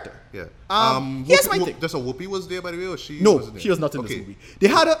 It's a character. Yeah. Here's my thing. Just a Whoopi was there, by the way, or she? No, she was not in this movie. They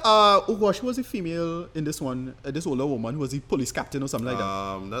had who was a female in this one? This older woman who was the police captain or something like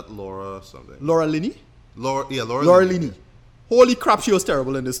that. Not Laura something. Laura Linney? Laura Linney. Holy crap, she was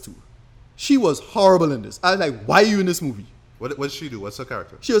terrible in this too. She was horrible in this. I was like, why are you in this movie? What did she do? What's her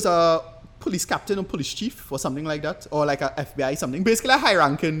character? She was a police captain or police chief or something like that, or like a FBI something. Basically a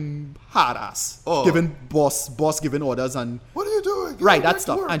high-ranking hard ass, giving boss giving orders and what are you doing? Right, that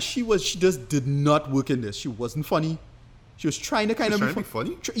stuff. And she just did not work in this. She wasn't funny. She was trying to kind of be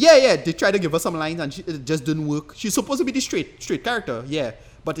funny. Yeah. They tried to give her some lines and it just didn't work. She's supposed to be the straight character, yeah,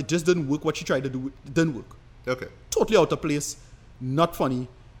 but it just didn't work. What she tried to do, it didn't work. Okay. Totally out of place. Not funny.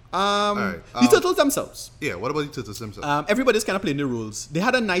 Right. The Turtles themselves. Yeah, what about the Turtles themselves? Everybody's kind of playing the roles. They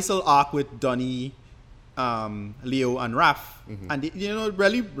had a nice little arc with Donnie, Leo, and Raph. And,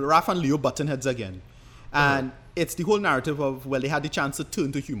 really, Raph and Leo button heads again. And it's the whole narrative of, well, they had the chance to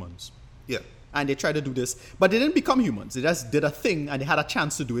turn to humans. Yeah. And they tried to do this. But they didn't become humans. They just did a thing, and they had a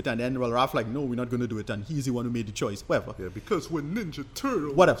chance to do it. And then, well, Raph like, no, we're not going to do it. And he's the one who made the choice. Whatever. Yeah, because we're Ninja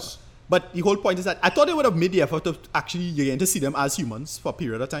Turtles. Whatever. But the whole point is that I thought they would have made the effort of actually getting to see them as humans for a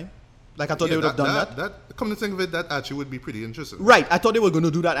period of time. Like I thought they would have done that. Come to think of it, that actually would be pretty interesting. Right. I thought they were going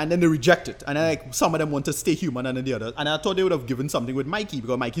to do that and then they reject it. And then like some of them want to stay human and then the others. And I thought they would have given something with Mikey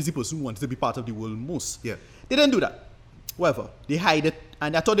because Mikey's the person who wanted to be part of the world most. Yeah. They didn't do that. Whatever. They hide it.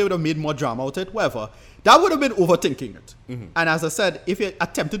 And I thought they would have made more drama out of it. Whatever. That would have been overthinking it. And as I said, if you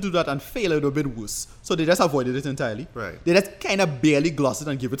attempted to do that and fail, it would have been worse. So they just avoided it entirely. Right. They just kind of barely gloss it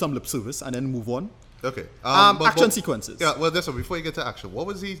and give it some lip service and then move on. Okay. Action sequences. Yeah, well, before you get to action, what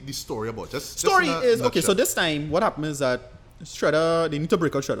was the story about? Story is, okay, so this time, what happened is that Shredder, they need to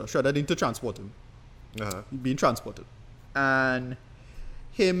break out Shredder. Shredder need to transport him. Being transported. And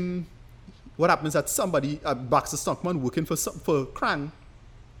what happens is that somebody, Baxter Stockman, working for Krang,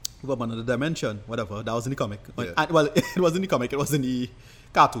 from another dimension, whatever, that was in the comic. Yeah. Well, it wasn't in the comic, it was in the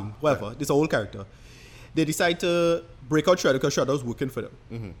cartoon, whatever. Yeah. This old character. They decide to break out Shredder because Shredder was working for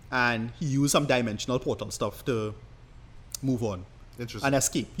them. And he used some dimensional portal stuff to move on. Interesting. And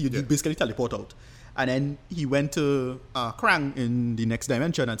escape. He basically teleport out. And then he went to Krang in the next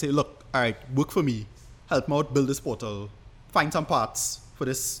dimension and said, look, all right, work for me. Help me out, build this portal. Find some parts for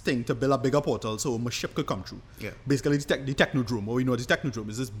this thing to build a bigger portal so my ship could come through. Yeah. Basically, the Technodrome, or the Technodrome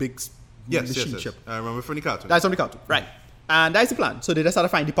is this big machine ship. I remember from the cartoon. That's from the cartoon, right. And that's the plan. So they just had to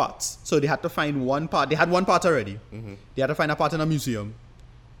find the parts. So they had to find one part. They had one part already. Mm-hmm. They had to find a part in a museum.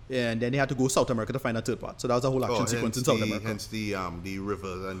 And then they had to go South America to find a third part. So that was a whole action sequence in South America. Hence the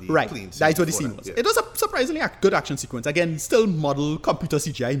rivers and the right. plains. That's what the scene was. Yeah. It was a surprisingly good action sequence. Again, still model computer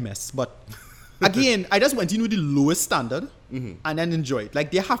CGI mess. But again, I just went in with the lowest standard and then enjoyed.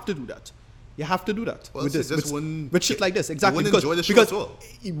 Like, they have to do that. You have to do that with this, with shit like this. Exactly. Because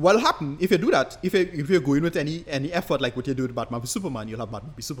what'll happen if you do that, if you're going with any effort like what you do with Batman v Superman, you'll have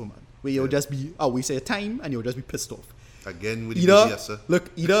Batman v Superman, where you'll just be a waste of your time and you'll just be pissed off. Again with either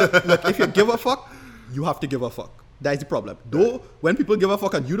if you give a fuck, you have to give a fuck. That is the problem. Though when people give a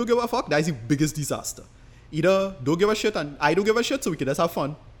fuck and you don't give a fuck, that is the biggest disaster. Either don't give a shit and I don't give a shit, so we can just have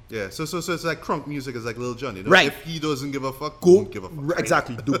fun. Yeah, so it's like crunk music is like Lil Jon, you know? Right. If he doesn't give a fuck, don't give a fuck.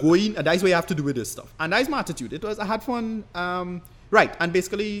 Exactly. Go in, and that's what you have to do with this stuff. And that's my attitude. I had fun. Right, and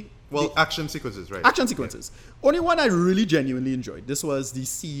basically... Well, action sequences, right? Action sequences. Yeah. Only one I really genuinely enjoyed. This was the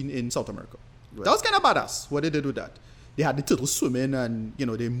scene in South America. Right. That was kind of badass, what they did with that. They had the turtles swimming and,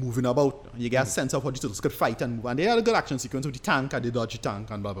 they're moving about. You get a sense of how the turtles could fight and move. And they had a good action sequence with the tank and they dodged the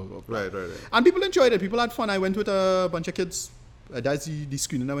tank and blah, blah, blah, blah. Right. And people enjoyed it. People had fun. I went with a bunch of kids. That's the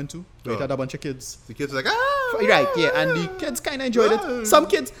screening I went to. Where it had a bunch of kids. The kids were like, ah! Right, yeah. And the kids kind of enjoyed it. Some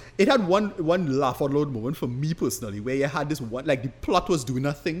kids, it had one laugh out loud moment for me personally, where you had this one, like the plot was doing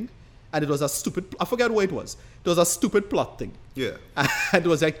a thing. And it was a stupid, I forget what it was. It was a stupid plot thing. Yeah. And it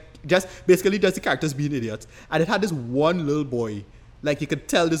was like, just the characters being idiots. And it had this one little boy, like you could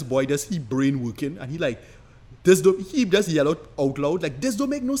tell this boy, he brain working. And he he just yelled out loud, like, this don't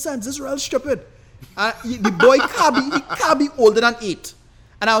make no sense. This is real stupid. The boy can't be older than 8.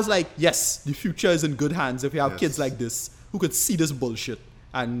 And I was like, yes, the future is in good hands if you have kids like this who could see this bullshit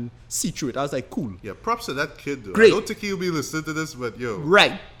and see through it. I was like, cool. Yeah, props to that kid though. Great. I don't think he'll be listening to this, but yo.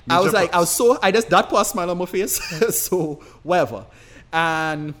 Right. That put a smile on my face. So, whatever.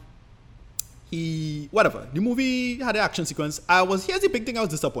 And the movie had an action sequence. Here's the big thing I was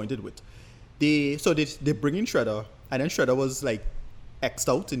disappointed with. They bring in Shredder, and then Shredder was like X'd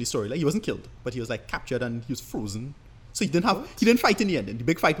out in the story. Like, he wasn't killed, but he was like captured and he was frozen. So he didn't fight in the end. The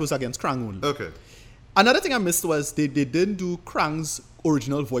big fight was against Krang only. Okay. Another thing I missed was they didn't do Krang's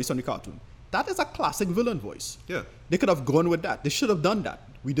original voice on the cartoon. That is a classic villain voice. Yeah. They could have gone with that. They should have done that.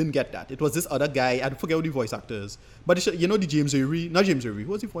 We didn't get that. It was this other guy. I forget who the voice actor is. But the James Avery. Not James Avery.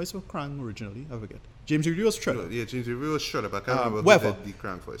 Who was the voice of Krang originally? I forget. James Avery was Shredder. Yeah, James Avery was Shredder, but I can't remember who did the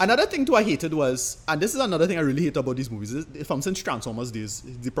Krang voice. Another thing too I hated was, and this is another thing I really hate about these movies, from since Transformers days,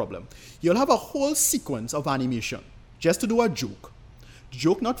 is the problem. You'll have a whole sequence of animation just to do a joke. The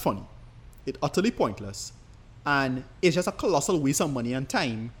joke not funny. It's utterly pointless. And it's just a colossal waste of money and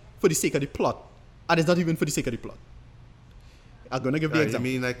time for the sake of the plot. And it's not even for the sake of the plot. I'm going to give you an example.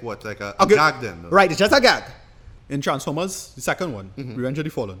 You mean like what? Like a gag then? No? Right, it's just a gag. In Transformers, the second one, Revenge of the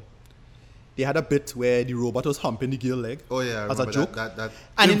Fallen, they had a bit where the robot was humping the girl leg. Oh yeah, as a joke. That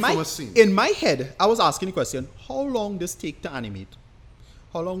and scene. In my head, I was asking the question, how long does it take to animate?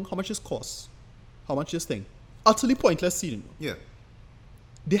 How much does it cost? How much this thing? Utterly pointless scene. Yeah.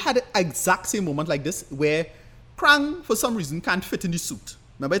 They had an exact same moment like this where Krang, for some reason, can't fit in the suit.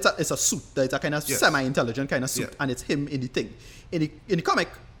 Remember, it's a suit. It's a kind of semi-intelligent kind of suit, and it's him in the thing. In the comic,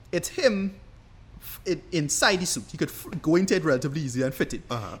 it's him inside the suit. He could go into it relatively easy and fit it.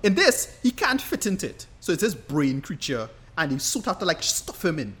 In this, he can't fit into it. So it's his brain creature, and the suit have to like stuff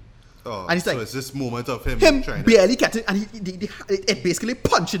him in. Oh, and it's so like it's this moment of him trying barely getting, and it basically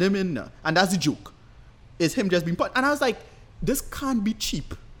punching him in, and that's the joke. It's him just being punched, and I was like, this can't be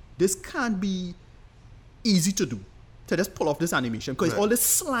cheap. This can't be easy to do. To just pull off this animation because all this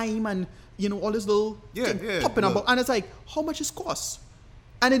slime and all this little thing popping about, and it's like, how much it costs?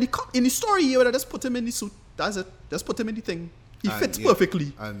 And in the story, you would just put him in the suit. That's it. Just put him in the thing. He fits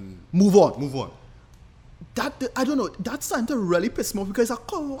perfectly. And move on. That I don't know. That's starting to really piss me off because it's a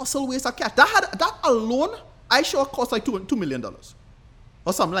colossal waste of cash. That alone, I sure cost like $2 million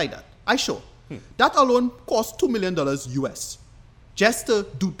or something like that. I sure that alone cost $2 million US just to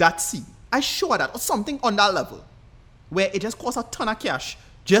do that scene. I sure that or something on that level. Where it just costs a ton of cash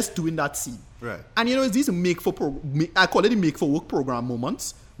just doing that scene. Right. And it's these I call it the make for work program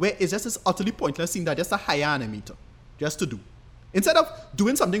moments where it's just this utterly pointless scene that just a hire animator just to do. Instead of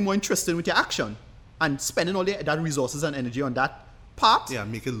doing something more interesting with your action and spending all that resources and energy on that part. Yeah,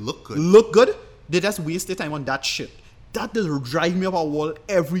 make it look good. Look good. They just waste their time on that shit. That does drive me up a wall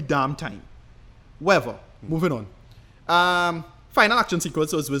every damn time. Whatever. Moving on. Final action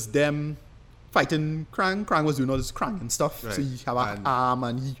sequence was them fighting Krang. Krang was doing all this Krang and stuff. Right. So he have an arm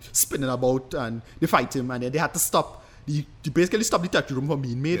and he spinning about and they fight him and then they had to stop. They basically stopped the touch room from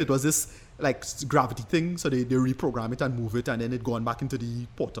being made. Yeah. It was this like gravity thing, so they reprogram it and move it and then it gone back into the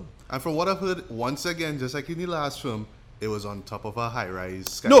portal. And from what I've heard, once again, just like in the last film, it was on top of a high-rise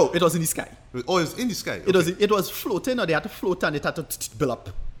sky. No, it was in the sky. Oh, it was in the sky. Okay. It was floating, or they had to float and it had to build up.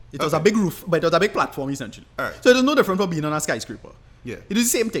 It was a big roof, but it was a big platform essentially. All right. So it was no different from being on a skyscraper. Yeah. It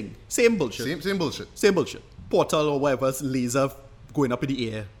is the same thing. Same bullshit. Same bullshit. Same bullshit. Portal or whatever, laser going up in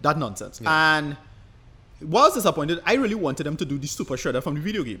the air. That nonsense. Yeah. And was disappointed. I really wanted them to do the Super Shredder from the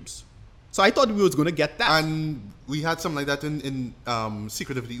video games. So I thought we was going to get that. And we had something like that in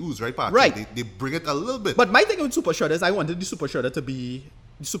Secret of the Ooze, right, Pat? Right. They bring it a little bit. But my thing with Super Shredder is I wanted the Super Shredder to be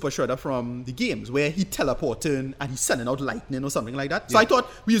the Super Shredder from the games, where he teleporting and he's sending out lightning or something like that. So I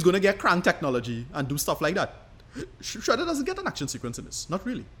thought we was going to get Krang technology and do stuff like that. Shredder doesn't get an action sequence in this. Not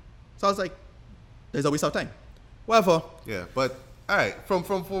really. So I was like, there's a waste of time. Whatever. Yeah, but all right. From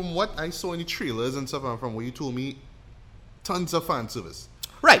what I saw in the trailers and stuff, and from what you told me, tons of fan service.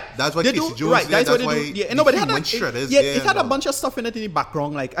 Right. That's what they Casey do. Jones right. did. That's why they do. Yeah. No, but it had a and bunch of stuff in it in the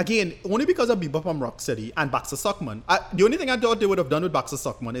background. Like again, only because of Bebop from Rocksteady and Baxter Stockman. The only thing I thought they would have done with Baxter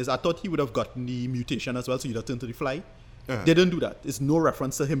Stockman is I thought he would have gotten the mutation as well, so he'd have turned to the fly. Uh-huh. They didn't do that. There's no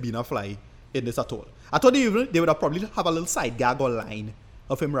reference to him being a fly in this at all. I thought they would have probably have a little side gag or line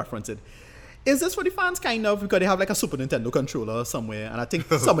of him referencing. Is this for the fans kind of? Because they have like a Super Nintendo controller somewhere, and I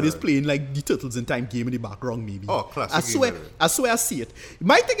think somebody's playing like the Turtles in Time game in the background maybe. Oh, classic. I swear I see it.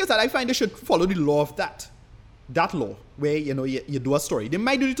 My thing is that I find they should follow the law of that law, where you do a story. They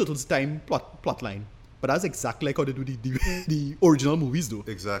might do the Turtles in Time plot line, but that's exactly like how they do the original movies do.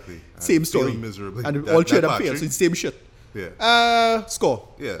 Exactly. Same story. Miserably. And all three of them fail, so it's the same shit. Yeah. Score.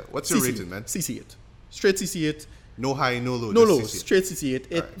 Yeah. What's your rating, man? CC8. Straight CC8. No high, no low. No low, straight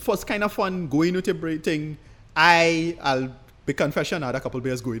CC8. It was kind of fun going with everything. I'll be confession, I had a couple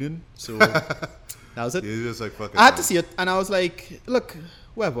beers going in, so that was it. Just like, fuck it, I had to see it, and I was like, look,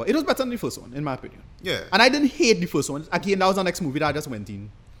 whatever. It was better than the first one, in my opinion. Yeah. And I didn't hate the first one. Again, that was the next movie that I just went in.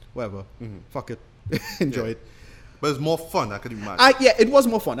 Whatever. Mm-hmm. Fuck it. Enjoy it. But it's more fun, I could imagine. Yeah, it was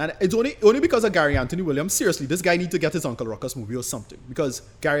more fun. And it's only because of Gary Anthony Williams. Seriously, this guy needs to get his Uncle Ruckus movie or something. Because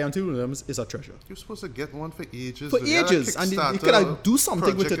Gary Anthony Williams is a treasure. You're supposed to get one for ages. For ages. And he could do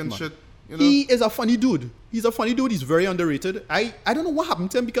something with it, man. Shit, you know? He is a funny dude. He's a funny dude. He's very underrated. I don't know what happened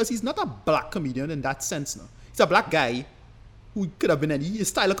to him because he's not a black comedian in that sense now. He's a black guy who could have been his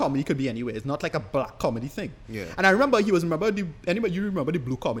style of comedy could be anywhere. It's not like a black comedy thing. Yeah. And I remember you remember the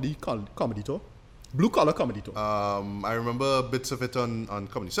blue comedy tour? Blue Collar Comedy Tour. I remember bits of it on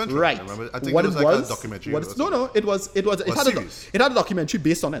Comedy Central. Right. I think it was like a documentary. It had a documentary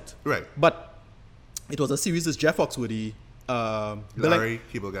based on it. Right. But it was a series. It's Jeff Foxworthy, Larry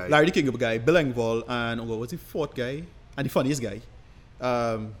the Cable Guy, Bill Engvall, and what was the fourth guy? And the funniest guy.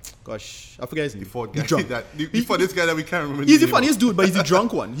 Gosh, I forget his name. The fourth guy. The funniest guy that we can't remember. He's the funniest dude, but he's the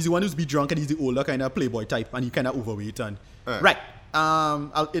drunk one. He's the one who's be drunk and he's the older kind of playboy type, and he kind of overweight and right.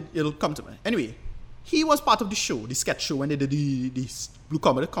 It'll come to me anyway. He was part of the show, the sketch show, when they did the Blue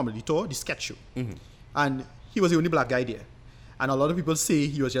Comedy Tour, the sketch show. Mm-hmm. And he was the only black guy there. And a lot of people say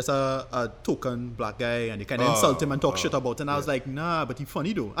he was just a token black guy, and they kind of insult him and talk shit about it. And I was like, nah, but he's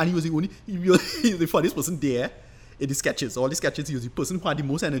funny though. And he was the funniest person there in the sketches. All the sketches, he was the person who had the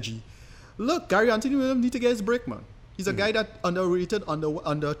most energy. Look, Gary Anthony Williams need to get his break, man. He's a guy that underrated,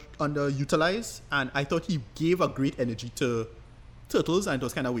 underutilized, and I thought he gave a great energy to Turtles, and it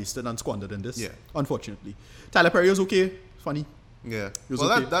was kind of wasted and squandered in this, unfortunately. Tyler Perry was okay, funny. Yeah.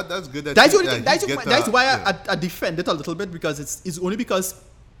 Well, okay. That's good. That's why I defend it a little bit, because it's only because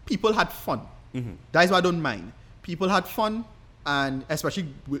people had fun. Mm-hmm. That's why I don't mind. People had fun, and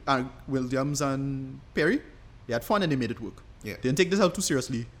especially Williams and Perry, they had fun and they made it work. Yeah. They didn't take this out too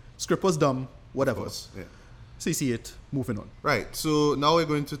seriously. Script was dumb, whatever. Yeah. CC8, moving on. Right. So now we're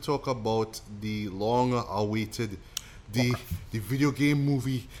going to talk about the long-awaited the video game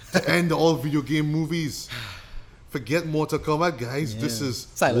movie to end all video game movies. Forget Mortal Kombat, guys. Yeah. This is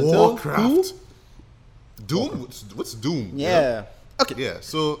Silent Warcraft. Doom? What's Doom? Yeah. Okay. Yeah.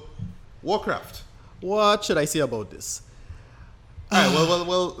 So Warcraft. What should I say about this? All right.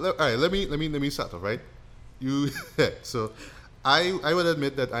 Well. All right. Let me start off. Right. So I would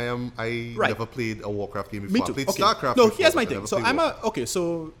admit that I never played a Warcraft game before. Me too. I played okay. StarCraft. No, before, here's my thing.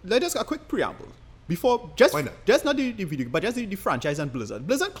 So let's just a quick preamble. Before, just not the video, but just the franchise and Blizzard.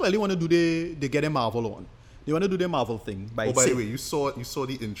 Blizzard clearly want to do they get a Marvel on. They want to do their Marvel thing. By the way, you saw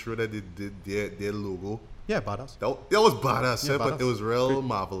the intro that they did their logo. Yeah, badass. That was badass, yeah, but it was real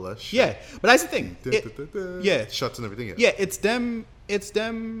Marvel-ish. Yeah, but that's the thing. Shots and everything. Yeah, it's them it's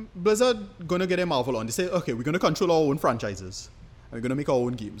them, Blizzard gonna get a Marvel on. They say, okay, we're gonna control our own franchises. And we're gonna make our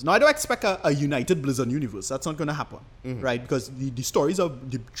own games. Now, I don't expect a united Blizzard universe. That's not gonna happen, right? Because the stories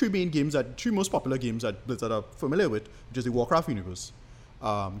of the three most popular games that Blizzard are familiar with, which is the Warcraft universe,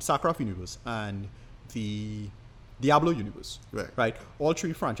 StarCraft universe, and the Diablo universe, right? All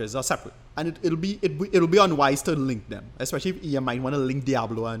three franchises are separate, and it'll be unwise to link them, especially if you might want to link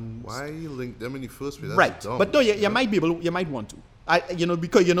Diablo and. Why you link them in the first place? That's right, dumb, but no, you might be able, you might want to,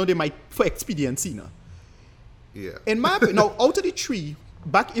 because they might for expediency now. Yeah. In my opinion, now out of the three,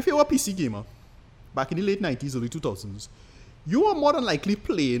 if you were a PC gamer, back in the late 90s, early 2000s, you are more than likely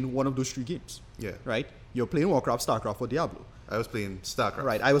playing one of those three games. Yeah. Right? You're playing Warcraft, StarCraft, or Diablo. I was playing StarCraft.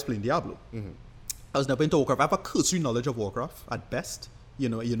 Right, I was playing Diablo. I was never into Warcraft. I have a cursory knowledge of Warcraft at best. You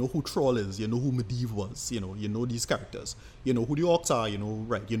know who Troll is. You know who Medivh was. You know these characters. You know who the orcs are. You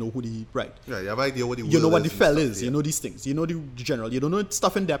know who the right. Yeah, you have an idea what the you know what the fell stuff, is. Yeah. You know these things. You know the general. You don't know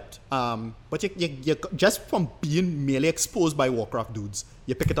stuff in depth. But you just from being merely exposed by Warcraft dudes,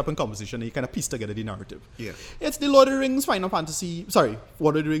 you pick it up in conversation and you kind of piece together the narrative. Yeah. It's the Lord of the Rings Lord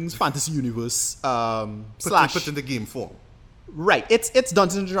of the Rings fantasy universe put in the game form. Right. It's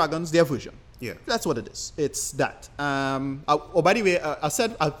Dungeons and Dragons, their version. Yeah. That's what it is. It's that. By the way, I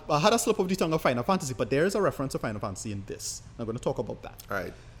said I had a slip of the tongue of Final Fantasy, but there is a reference to Final Fantasy in this. I'm going to talk about that. All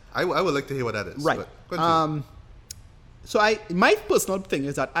right. I would like to hear what that is. Right. So my personal thing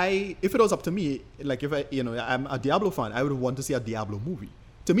is that if it was up to me, like if I'm a Diablo fan, I would want to see a Diablo movie.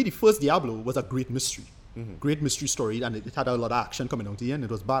 To me, the first Diablo was a great mystery. Great mystery story, and it had a lot of action coming out the end. It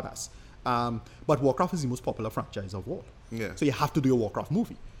was badass. But Warcraft is the most popular franchise of all. Yeah. So you have to do a Warcraft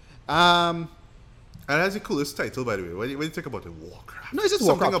movie. And it has the coolest title, by the way. What do you think about it? Warcraft. No, it's just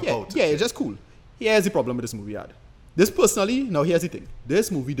something Warcraft. about it. It's just cool. Here's the problem with this movie had. This personally, now here's the thing. This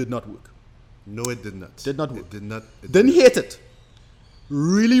movie did not work. No, it did not. Did not work. It did not. Didn't hate it.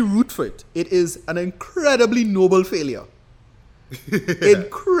 Really root for it. It is an incredibly noble failure.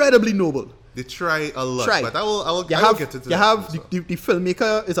 Incredibly noble. They try a lot, but I will get into that. You have the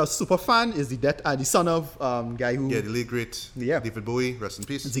filmmaker is a super fan, is the son of guy who... Yeah, the late great David Bowie, rest in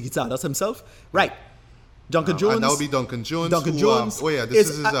peace. Ziggy Stardust himself. Right. Duncan Jones. And that would be Duncan Jones. Duncan Jones. This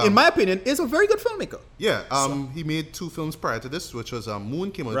is his, in my opinion, is a very good filmmaker. Yeah. He made 2 films prior to this, which was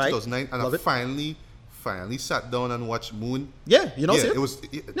Moon, came out in 2009, and I finally sat down and watched Moon. Yeah, it was.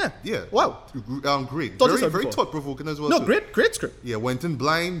 Yeah. Wow. Great. Very thought-provoking as well. No, great script. Yeah, went in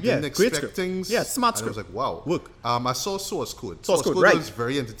blind, didn't expect things. Yeah, smart script. I was like, wow. Work. I saw Source Code. Source Code was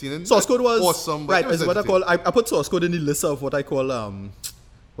very entertaining. Source Code was awesome. Right, is what I call. I put Source Code in the list of what I call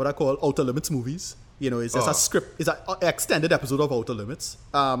Outer Limits movies. It's just a script. It's an extended episode of Outer Limits.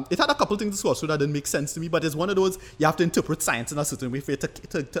 It had a couple things in Source Code that didn't make sense to me, but it's one of those you have to interpret science in a certain way for it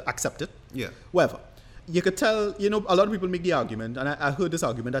to accept it. Yeah. Whatever. You could tell, a lot of people make the argument, and I heard this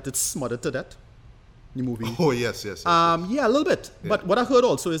argument that it's smothered to death, the movie. Oh, yes. Yeah, a little bit. Yeah. But what I heard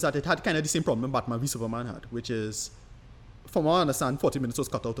also is that it had kind of the same problem Batman v Superman had, which is, from what I understand, 40 minutes was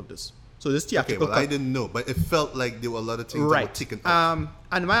cut out of this. So this theatrical I didn't know, but it felt like there were a lot of things that were taken out.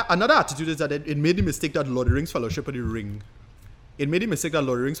 And another attitude is that it made the mistake that Lord of the Rings Fellowship of the Ring,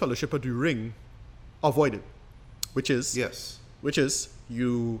 avoided, which is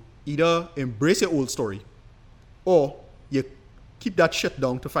you either embrace your old story or you keep that shit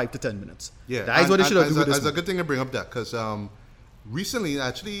down to 5 to 10 minutes. Yeah, that is what they should have done with this. It's a good thing to bring up that because recently,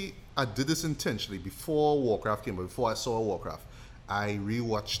 actually, I did this intentionally before Warcraft came out, before I saw Warcraft. I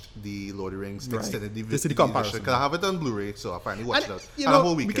rewatched the Lord of the Rings extended DVD. This is the comparison. Because I have it on Blu-ray, so I finally watched it. And a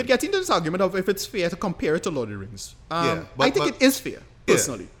whole weekend. We could get into this argument of if it's fair to compare it to Lord of the Rings. I think it is fair,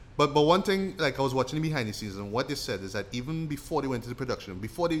 personally. But one thing, like I was watching the behind the scenes, and what they said is that even before they went into production,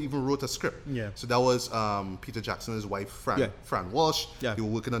 before they even wrote a script, so that was Peter Jackson and his wife, Fran Walsh. Yeah. They were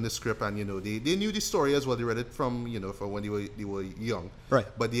working on the script, and they knew the story as well. They read it from from when they were young. Right.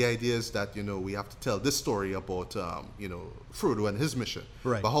 But the idea is that we have to tell this story about Frodo and his mission.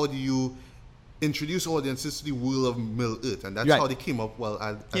 Right. But how do you introduce audiences to the world of Middle Earth? And that's how they came up. Well,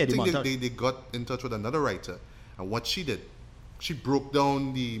 I think they got in touch with another writer, and what she did. She broke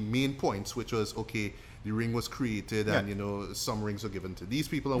down the main points, which was, okay, the ring was created and, some rings were given to these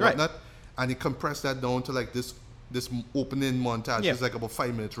people and whatnot. And he compressed that down to like this opening montage. It's like about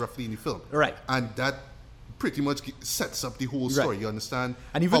 5 minutes roughly in the film. Right. And that pretty much sets up the whole story, you understand?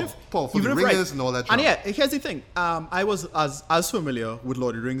 And even how powerful the ring is and all that. And here's the thing. I was as familiar with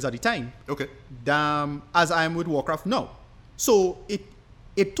Lord of the Rings at the time. Okay. As I am with Warcraft now. So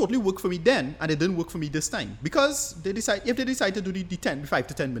it totally worked for me then, and it didn't work for me this time because if they decide to do the 5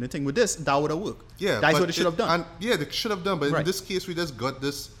 to 10 minute thing with this, that would have worked. Yeah, that's what they should have done. And they should have done. But in this case, we just got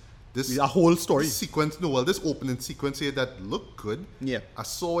this a whole story. This sequence, this opening sequence here that looked good. Yeah. I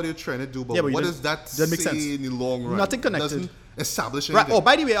saw what they were trying to do, but what does that say in the long run? Nothing connected. It doesn't establish anything. Right. Oh,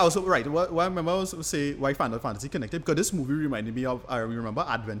 by the way, also, right, what I remember was say why Final Fantasy connected, because this movie reminded me of, I remember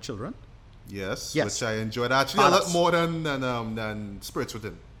Advent Children. Yes, which I enjoyed actually a lot more than Spirits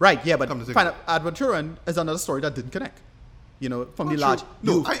Within. Right, yeah, but Advent Children is another story that didn't connect. From the large.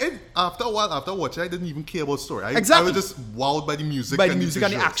 No, after a while, after watching, I didn't even care about story. I was just wowed by the music. By the music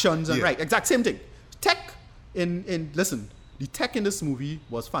and the actions, and right, exact same thing. Tech listen, the tech in this movie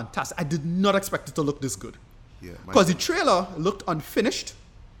was fantastic. I did not expect it to look this good. Yeah. Because the trailer looked unfinished.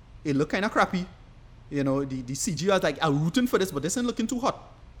 It looked kind of crappy. The CG was like, I'm rooting for this, but this ain't looking too hot.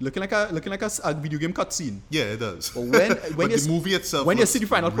 Looking like a video game cutscene. Yeah, it does. But when the movie itself, when you see the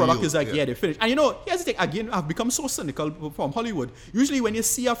final product, is like, they're finished. And here's the thing. Again, I've become so cynical from Hollywood. Usually, when you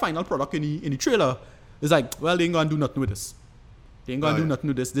see a final product in the trailer, it's like, well, they ain't gonna do nothing with this. They ain't gonna do nothing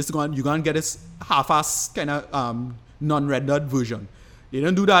with this. You're gonna get this half-ass kind of non-rendered version. They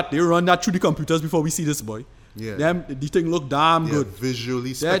don't do that. They run that through the computers before we see this, boy. Yeah. The thing looked damn good.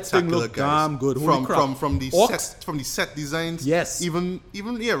 Visually spectacular. That thing looked damn good. From the set designs. Yes. Even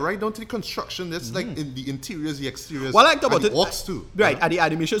right down to the construction. That's like in the interiors, the exteriors. What I liked about it, orcs too. Right, and the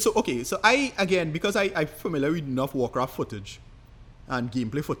animation. So I again, because I'm familiar with enough Warcraft footage and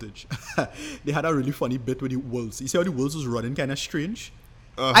gameplay footage, they had a really funny bit with the wolves. You see how the wolves was running kind of strange.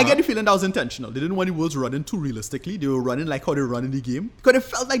 I get the feeling that was intentional. They didn't want the wolves running too realistically. They were running like how they run in the game. Because it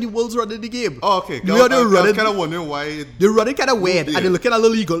felt like the wolves running the game. Oh, okay. I was kind of wondering why. They're running kind of weird and they're looking a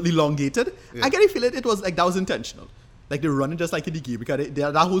little elongated. Yeah. I get the feeling it was like that was intentional. Like they're running just like in the game. Because they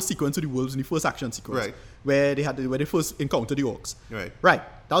had that whole sequence of the wolves in the first action sequence. Right. Where they first encountered the orcs. Right.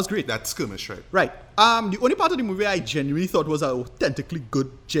 That was great. That skirmish, right. Right. The only part of the movie I genuinely thought was an authentically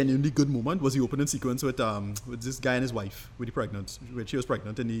good, genuinely good moment was the opening sequence with this guy and his wife, when she was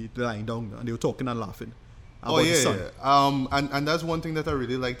pregnant and they're lying down and they were talking and laughing. And that's one thing that I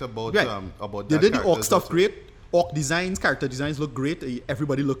really liked about about they did the orc stuff great. Orc designs, character designs look great.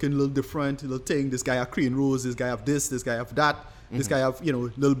 Everybody looking a little different, little thing. This guy have crane rows, this guy have this guy have that. This guy have,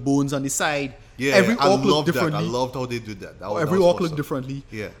 little bones on the side. Yeah, every orc looked differently. I loved how they did that. Every orc looked differently.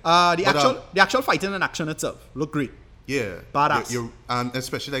 Yeah. The actual fighting and action itself looked great. Yeah. Badass. And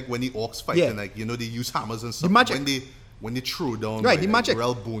especially like when the orcs fighting, like they use hammers and stuff. The magic. When they threw down the magic.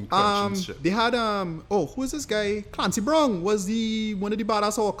 real bone crunch and shit. They had who is this guy? Clancy Brown was one of the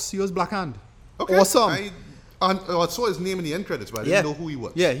badass orcs. He was Black Hand. Okay. Awesome. I saw his name in the end credits, but I didn't know who he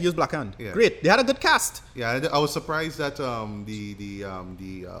was. Yeah, he was Black Hand. Yeah. Great. They had a good cast. Yeah, I was surprised that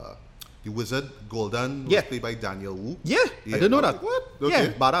the wizard Golden was played by Daniel Wu. Yeah, I didn't know that. What? Okay.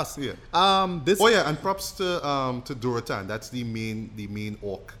 Yeah, badass. Yeah. And props to Durotan. That's the main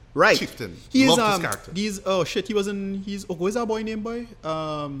orc. Right. Chieftain. He is his character. What's that boy name, boy?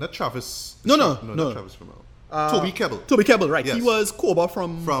 Not Travis. No. Not Travis Fimmel. Toby Kebbell. Toby Kebbell, right. Yes. He was Koba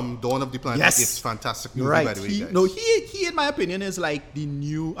from Dawn of the Planet. Yes. It's fantastic movie, by the way, guys. He in my opinion is like the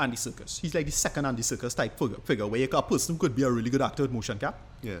new Andy Serkis. He's like the second Andy Serkis type figure where a person could be a really good actor with motion cap.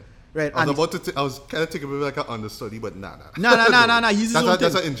 Yeah. Right. I was kind of thinking of like an understudy, but nah. Nah. He's his own thing.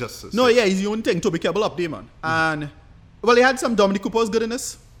 That's an injustice. No, he's his own thing. Toby Kebbell up there, man. And he had some Dominic Cooper was good in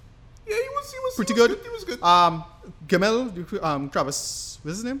this. Yeah, he was pretty good. He was good. Travis,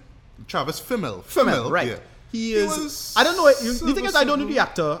 what's his name? Travis Fimmel. Right. Yeah. He is. I don't know. The thing is, I don't know the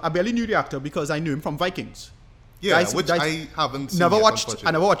actor. I barely knew the actor because I knew him from Vikings. Yeah, I haven't seen. Never watched.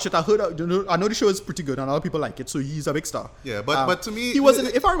 I never watched it. I know the show is pretty good and a lot of people like it, so he's a big star. Yeah, but to me, he was.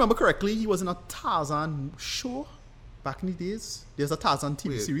 If I remember correctly, he was in a Tarzan show back in the days. There's a Tarzan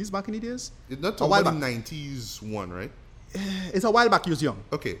TV series back in the days. It's not talking about the 90s one, right? It's a while back. He was young.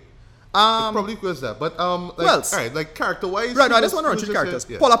 Okay. It probably was that, but all right, like character-wise, right. I just want to run through the characters.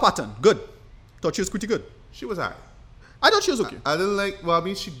 Paula Patton, good. Thought she was pretty good. She was alright. I thought she was okay. I didn't like. Well, I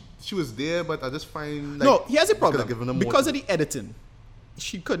mean, she was there, but I just find like no. Here's a problem because of the editing.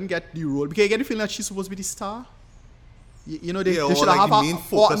 She couldn't get the role because I get the feeling that she's supposed to be the star. They should have the main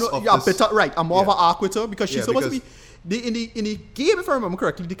focus of this. Right, and more of an arc with her because she's supposed to be. In the game, if I remember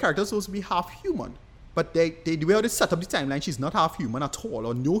correctly, the character is supposed to be half human, but the way how they set up the timeline, she's not half human at all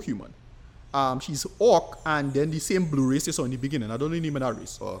or no human. She's orc and then the same blue race you saw in the beginning. I don't know the name of that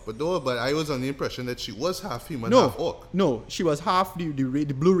race. Oh, but I was under the impression that she was half human, half orc. No, she was half the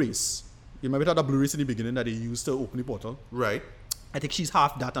blue race. You remember that blue race in the beginning that they used to open the portal? Right. I think she's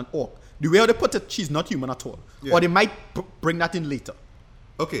half that and orc. The way how they put it, she's not human at all. Yeah. Or they might bring that in later.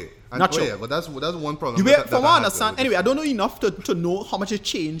 Okay. Not sure. Yeah, but that's one problem. From what I understand, anyway, I don't know enough to know how much it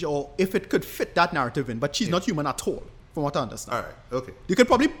changed or if it could fit that narrative in, but she's not human at all. from what I understand. All right, okay. You could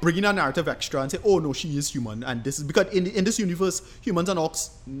probably bring in a narrative extra and say, oh no, she is human, and this is because in this universe, humans and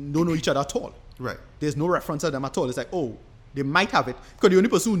orcs don't know each other at all. Right. There's no reference to them at all. It's like, oh, they might have it because the only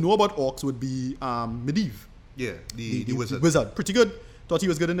person who know about orcs would be Medivh. Yeah, the wizard. The wizard, pretty good. Thought he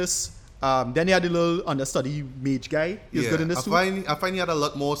was good in this. Then he had the little understudy mage guy. He was good in this too. I find he had a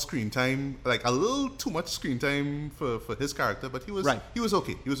lot more screen time, like a little too much screen time for his character, but he was okay. He was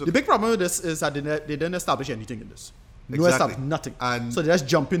okay. The big problem with this is that they didn't establish anything in this. Exactly. Nothing. And so they just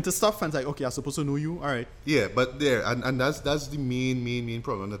jump into stuff and it's like, okay, I'm supposed to know you. All right. Yeah, but that's the main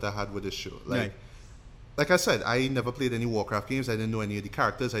problem that I had with this show. Like I said, I never played any Warcraft games. I didn't know any of the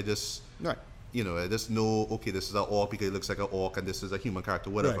characters. I just I just know, okay, this is an orc because it looks like an orc, and this is a human character,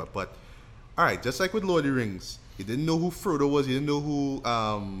 whatever. Right. But all right, just like with Lord of the Rings, you didn't know who Frodo was, you didn't know who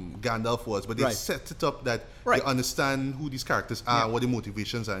Gandalf was, but they set it up that you understand who these characters are, what the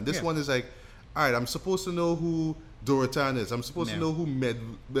motivations are. And this one is like, all right, I'm supposed to know who Dorotan is. I'm supposed to know who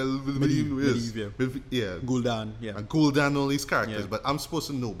Medivh is. Gul'dan, and Gul'dan, all these characters, but I'm supposed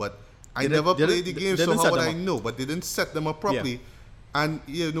to know. But I never played the game, so how would I know? But they didn't set them up properly. And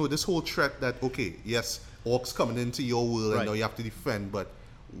this whole threat that, okay, yes, orcs coming into your world and now you have to defend, but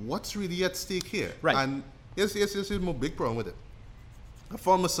what's really at stake here? Right. And yes, there's more big problem with it. I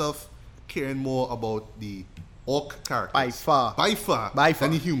found myself caring more about the orc characters. By far.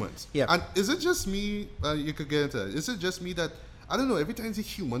 Than the humans. Yeah. And is it just me, you could get into it, is it just me that, I don't know, every time the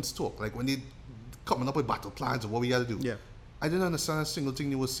humans talk, like when they coming up with battle plans or what we got to do, I didn't understand a single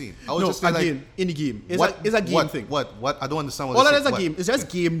thing they were saying. I was just in the game. It's a game thing. What? I don't understand what all that is a game. It's just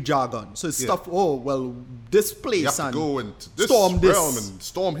game jargon. So it's stuff, this place you have and to go into this storm realm this. And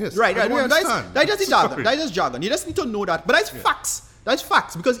storm his. Right. That's just the jargon. That's just jargon. You just need to know that. But that's facts. That's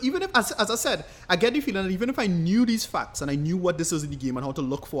facts. Because even if, as I said, I get the feeling that even if I knew these facts and I knew what this is in the game and how to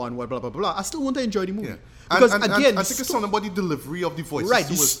look for and what blah, blah, blah, I still want to enjoy the movie. Yeah. Because and again, I think it's something about the delivery of the voices. Right.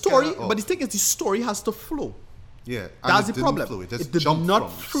 The story, but the thing is, the story has to flow. Yeah, that's the problem. It did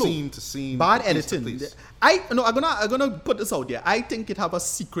not flow. Scene to scene. Bad editing. I'm gonna put this out there. I think it have a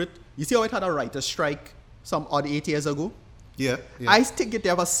secret. You see how it had a writer strike some odd 8 years ago? Yeah. I think they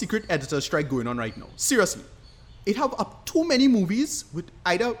have a secret editor strike going on right now. Seriously, it have too many movies with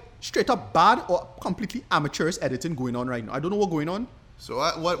either straight up bad or completely amateurish editing going on right now. I don't know what's going on. So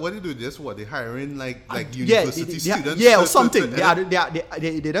what do they do this? What they hiring like university students? Yeah, or something.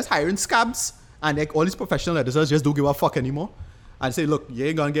 They just hiring scabs. And like all these professional editors just don't give a fuck anymore, and say, "Look, you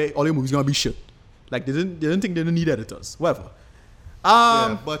ain't gonna get all your movies gonna be shit." Like they didn't think they didn't need editors, whatever.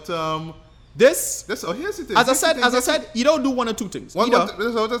 This. Oh, here's the thing. As I said, you don't do one or two things.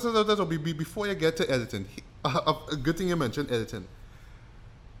 Before you get to editing, a good thing you mentioned editing.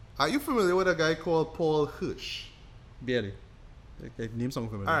 Are you familiar with a guy called Paul Hirsch? Barely. Name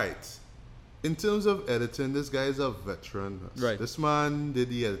something familiar. All right. In terms of editing, this guy is a veteran. Right. This man did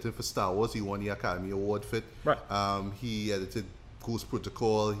the editing for Star Wars. He won the Academy Award for it. Right. He edited Ghost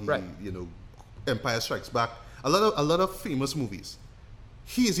Protocol. Empire Strikes Back. A lot of famous movies.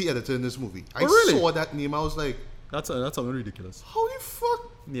 He is the editor in this movie. I saw that name. I was like, that's something ridiculous. How the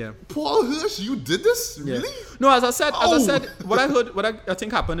fuck? Yeah. Paul Hirsch, you did this? Really? No, as I said, what I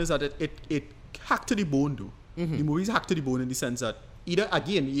think happened is that it hacked to the bone, though. Mm-hmm. The movie's hacked to the bone in the sense that you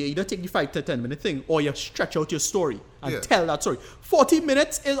either take the 5 to 10 minute thing or you stretch out your story and tell that story. 40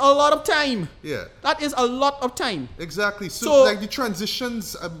 minutes is a lot of time. Yeah. That is a lot of time. Exactly. So like the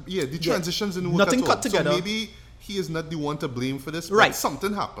transitions, transitions in nothing cut together. So maybe he is not the one to blame for this, but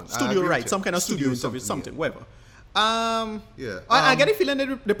something happened. Some kind of studio interview, something, whatever. I get a feeling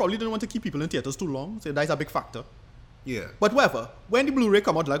that they probably didn't want to keep people in theaters too long, so that's a big factor. Yeah. But whatever, when the Blu-ray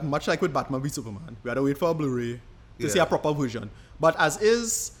come out, like much like with Batman v Superman, we had to wait for a Blu-ray to see a proper version. But as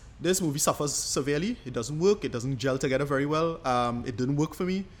is, this movie suffers severely. It doesn't work. It doesn't gel together very well. It didn't work for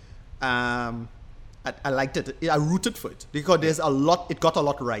me. I liked it. I rooted for it because there's a lot. It got a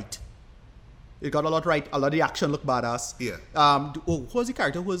lot right. It got a lot right. A lot of the action looked badass. Yeah. Who was the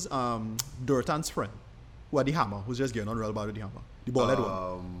character? Who was Dorotan's friend? Who had the hammer? Who's just getting on real bad with the hammer? The bald-head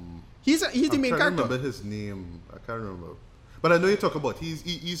one. He's the main character. I can't remember his name. I can't remember. But I know you talk about.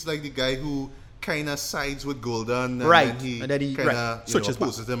 He's like the guy who kind of sides with Gul'dan, and then he kind of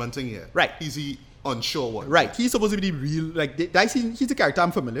opposes them and thing. Right. He's the unsure one. Right. He's supposed to be the real he's the character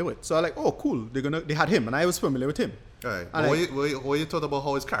I'm familiar with. So I'm like, oh cool, they had him, and I was familiar with him. All right. What you thought about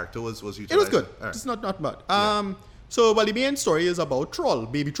how his character was utilized? It was good. Right. It's not bad. So the main story is about Troll,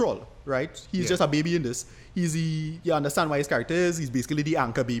 baby Troll, right? He's just a baby in this. You understand why his character is. He's basically the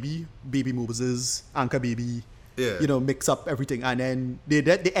anchor baby. Baby Moses, anchor baby. Yeah. Mix up everything. And then they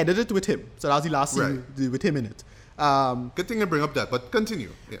edited it with him. So that was the last scene with him in it. Good thing you bring up that, but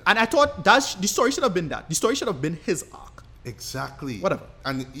continue. Yeah. And I thought the story should have been that. The story should have been his arc. Exactly. Whatever.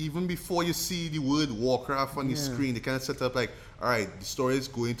 And even before you see the word Warcraft on the screen, they kind of set up like, all right, the story is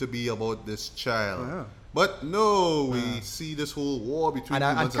going to be about this child. Yeah. But no, we see this whole war between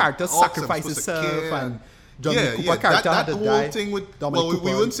and characters sacrifice himself and John Cooper character had to die. That whole thing with,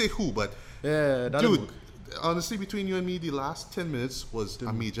 we wouldn't say who, but dude, honestly, between you and me, the last 10 minutes was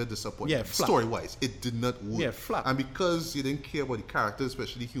a major disappointment. Yeah, flat. Story-wise, it did not work. Yeah, flat. And because you didn't care about the characters,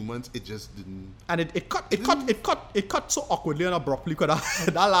 especially humans, it just didn't. And it cut so awkwardly and abruptly. Because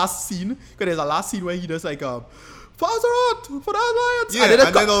that last scene, because there's a last scene where he does like Fazarat for the Alliance. Yeah,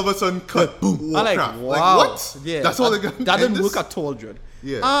 and then all of a sudden cut. Boom. I'm like, wow. Like, what? Yeah, that's all they got. That didn't work at all, Jude.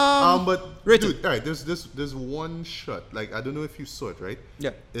 Yeah. But rated. Dude, all right. There's one shot. Like, I don't know if you saw it, right?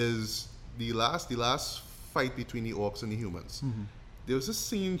 Yeah. Is the last fight between the orcs and the humans. Mm-hmm. There was a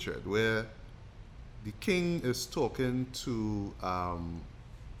scene, Jude, where the king is talking to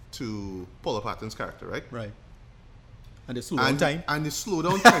Paula Patton's character, right? Right. And they slow down time. And they slow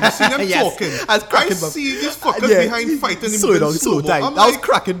down time. You see them talking. I see these fuckers behind fighting him. Slow time. That was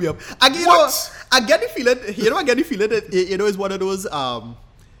cracking me up. Again, I get the feeling, I get the feeling that, it's one of those,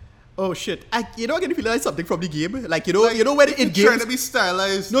 oh shit! I get the feeling like something from the game, like when it games trying to be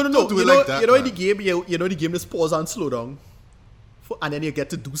stylized. No. Don't do it like that, in the game, the game just pause and slow down, and then you get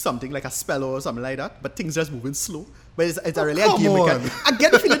to do something like a spell or something like that. But things just moving slow. But it's really a game mechanic. I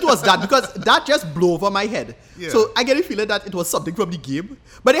get the feeling it was that because that just blew over my head. Yeah. So I get the feeling that it was something from the game.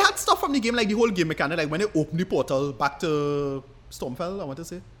 But they had stuff from the game, like the whole game mechanic, like when they open the portal back to Stormfell, I want to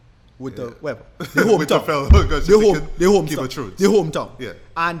say. With the whatever. The hometown. The hometown. Yeah.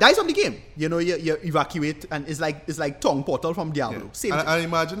 And that's on the game. You evacuate and it's like tongue portal from Diablo. Yeah. Same and I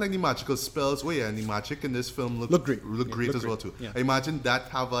imagine like the magical spells. Oh yeah, and the magic in this film look great as well too. Yeah. I imagine that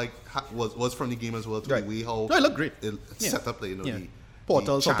was from the game as well too. Right. The way how it looked great. It's set up, like, the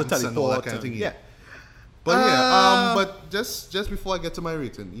portals of the teleport and all that kind of thing. Yeah. But but just before I get to my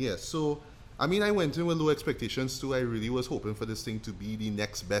rating, so I mean, I went in with low expectations too. I really was hoping for this thing to be the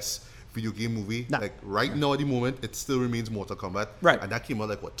next best video game movie. Like now at the moment, it still remains Mortal Kombat. Right. And that came out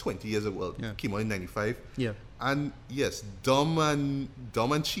like 20 years ago. Well, came out in 95. Yeah. And yes, dumb and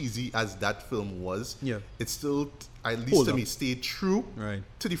cheesy as that film was, it still, at least to me, stayed true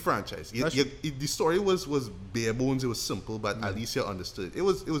to the franchise. The story was bare bones, it was simple, but at least you understood it. It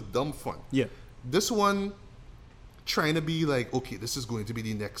was dumb fun. Yeah. This one, trying to be like, okay, this is going to be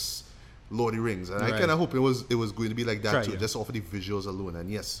the next Lord of the Rings, and I kind of hope it was going to be like that too, just off of the visuals alone.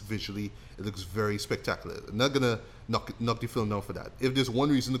 And yes, visually it looks very spectacular. I'm not gonna knock the film down for that. If there's one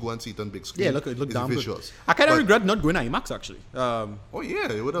reason to go and see it on big screen, it looked damn the good. visuals. I kind of regret not going IMAX actually. Oh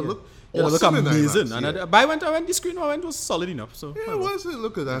yeah, it would have looked. It looked amazing, IMAX, but I went the screen I went was solid enough. So yeah, it was. It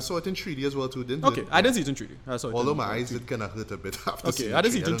looked good. I saw it in 3D as well too. I didn't see it in 3D. I saw it. Although my eyes did kind of hurt a bit after. Okay, I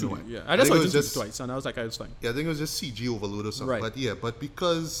didn't see it in 2D. Yeah, I just saw it in 2D twice, and I was like, I was fine. Yeah, I think it was just CG overload or something. Right. But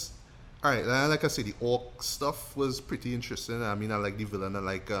because. Alright, like I said, the orc stuff was pretty interesting. I mean, I like the villain, I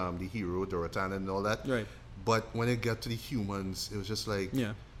like the hero, Dorotan, and all that. Right. But when it got to the humans, it was just like...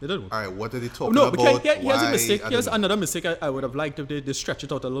 Yeah, it did work. Alright, what are they talking about? No, here's a mistake. Here's another mistake I would have liked if they stretch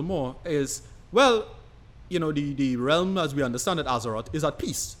it out a little more is, well, the realm, as we understand it, Azeroth, is at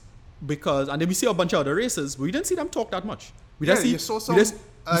peace. And then we see a bunch of other races, but we didn't see them talk that much. You saw some...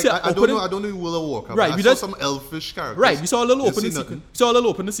 I don't know if World of Warcraft. Right, we saw some elfish characters. Right, we saw a little opening sequence. We saw a little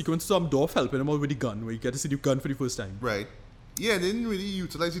opening sequence, some dwarf helping him out with the gun, where you get to see the gun for the first time. Right. Yeah, they didn't really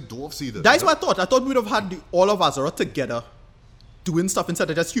utilize the dwarfs either. That's what I thought. I thought we would have had all of Azeroth together doing stuff instead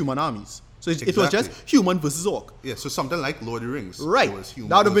of just human armies. So it was just human versus orc. Yeah, so something like Lord of the Rings. Right.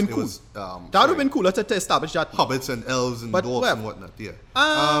 That would have been cool. That would have been cooler to establish that. Hobbits and elves and dwarfs and whatnot, yeah.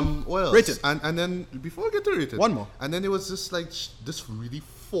 What else? Rated. And then, before I get to rated. One more. And then there was this this really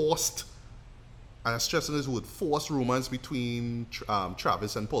forced, and I stress on this word, forced romance between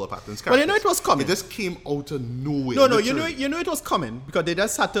Travis and Paula Patton's characters. Well, it was coming. It just came out of nowhere. No, you know it was coming because they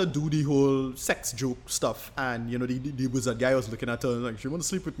just had to do the whole sex joke stuff, and the wizard guy was looking at her like, she want to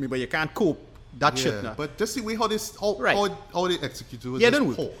sleep with me, but you can't cope. That shit now. But just the way how they executed it was it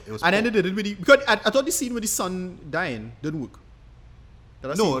didn't work. And then they did it with because I thought the scene with the son dying didn't work. I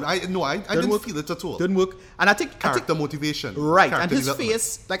didn't feel it at all. Didn't work. And I think character motivation. Right. And his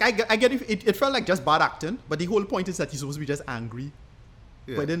face, like I get it felt like just bad acting, but the whole point is that he's supposed to be just angry.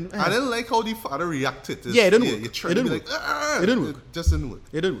 Yeah. But then I didn't like how the father reacted. It didn't work. It didn't work. It didn't work. It just didn't work.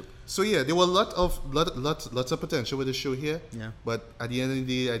 It didn't work. So yeah, there were lots of potential with the show here. Yeah. But at the end of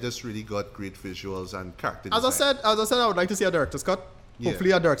the day, I just really got great visuals and character design. As I said, I would like to see a director's cut.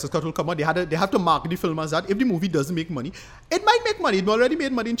 Hopefully a director's cut will come out. They have to market the film as that. If the movie doesn't make money, it might make money. It already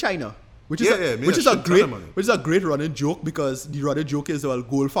made money in China. which is a great running joke, because the running joke is, well,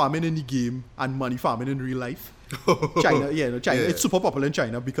 gold farming in the game and money farming in real life. China, it's super popular in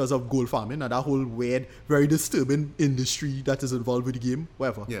China because of gold farming and that whole weird, very disturbing industry that is involved with the game.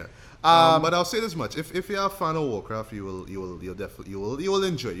 Whatever. Yeah. But I'll say this much: if you're a fan of Warcraft, you'll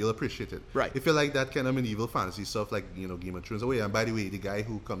enjoy it. You'll appreciate it. Right. If you like that kind of medieval fantasy stuff, like Game of Thrones. Oh yeah, and by the way, the guy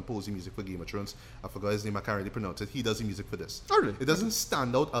who composed the music for Game of Thrones, I forgot his name. I can't really pronounce it. He does the music for this. Oh, really? It doesn't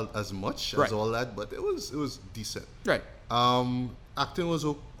stand out as much as all that, but it was decent. Right. Acting was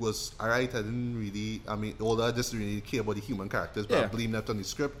alright. I didn't really. I mean, although I just really care about the human characters, but I blame that on the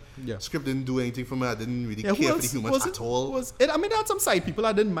script. Yeah. Script didn't do anything for me. I didn't really care for the humans at all. I mean, there had some side people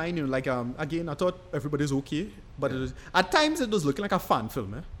I didn't mind. Like again, I thought everybody's okay, but at times it was looking like a fan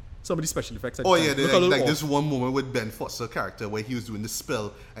film. Some of the special effects. Like this one moment with Ben Foster character where he was doing the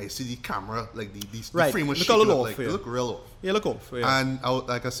spell, and you see the camera, like the frame was shaking up, like, it looked real off. Yeah, look off. Yeah. And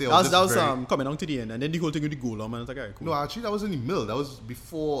like I say, that was coming down to the end, and then the whole thing with the golem, and I was like, alright, cool. No, actually, that was in the middle. That was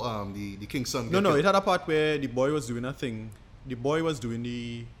before the King's son. No, it had a part where the boy was doing a thing. The boy was doing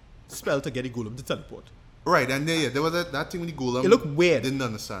the spell to get the golem to teleport. Right, and there was that thing with the golem. It looked weird. Didn't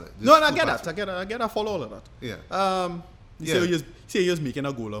understand it. No, I get that. I get. I follow all of that. Yeah. Say he was making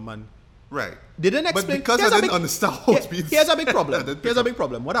a golem, and right. They didn't explain. But because I didn't understand how it's being. Here's a big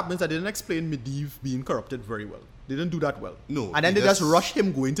problem. What happens is they didn't explain Medivh being corrupted very well. They didn't do that well. No. And then they just rushed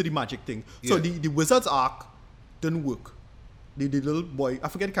him going to the magic thing. So the wizard's arc didn't work. The little boy, I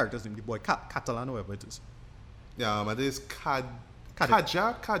forget the character's name, the boy Catalan or whatever it is. Yeah, it is Kajar.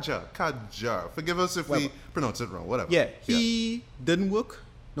 Forgive us if we pronounce it wrong. Whatever. Yeah, he didn't work.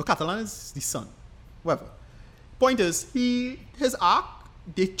 No, Catalan is the son. Whatever. Point is, his arc,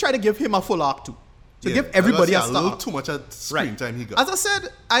 they try to give him a full arc too. So give everybody a little too much screen time he got. As I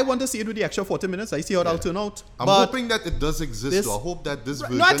said, I want to see it with the extra 40 minutes. I see how that'll turn out. I'm hoping that it does exist. I hope that this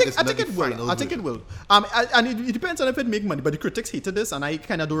version I think it will. And it depends on if it make money. But the critics hated this, and I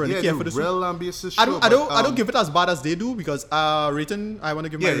kind of don't really care for this. I don't give it as bad as they do, because rating, I want to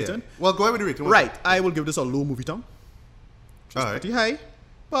give my rating. Well, go ahead with the rating. Right. I will give this a low movie time. Which is pretty high.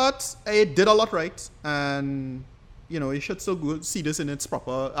 But it did a lot right. And, you should still see this in its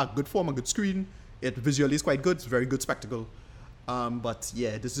proper, a good form, a good screen. It visually is quite good. It's a very good spectacle. But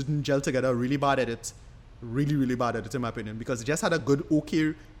yeah, this didn't gel together. Really bad edit. Really, really bad edit in my opinion. Because it just had a good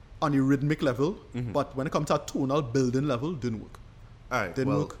okay on the rhythmic level. Mm-hmm. But when it comes to a tonal building level, didn't work. Alright,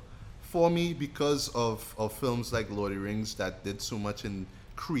 didn't work. For me, because of films like Lord of the Rings that did so much in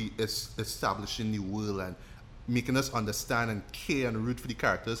establishing the world and making us understand and care and root for the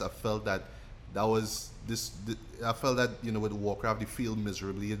characters, I felt that with Warcraft, they failed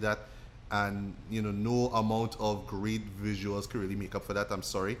miserably at that. And, no amount of great visuals could really make up for that. I'm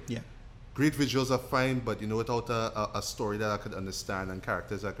sorry. Yeah. Great visuals are fine, but, without a story that I could understand and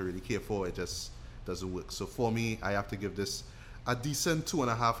characters I could really care for, it just doesn't work. So for me, I have to give this a decent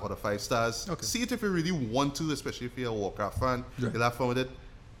 2.5 out of 5 stars. Okay. See it if you really want to, especially if you're a Warcraft fan. Right. You'll have fun with it.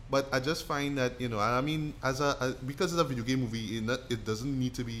 But I just find that, I mean, because it's a video game movie, it doesn't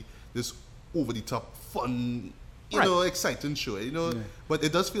need to be this over-the-top fun, exciting show, but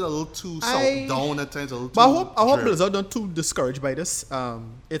it does feel a little too down at times, But I hope Blizzard not too discouraged by this.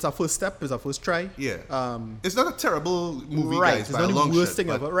 It's our first step, it's our first try. Yeah. It's not a terrible movie, right, guys, it's by not a long the worst shot, thing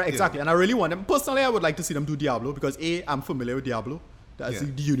ever. Right, exactly. And I really want them. Personally, I would like to see them do Diablo, because I'm familiar with Diablo. That's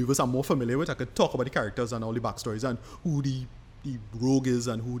the universe I'm more familiar with. I could talk about the characters and all the backstories and who the rogue is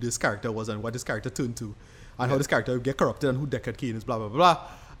and who this character was and what this character turned to and how this character would get corrupted and who Deckard Cain is, blah, blah,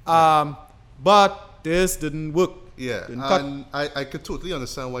 blah. But this didn't work. Yeah, and I could totally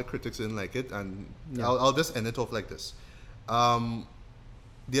understand why critics didn't like it, and I'll just end it off like this. There are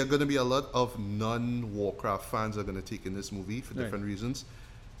going to be a lot of non-Warcraft fans are going to take in this movie for different reasons,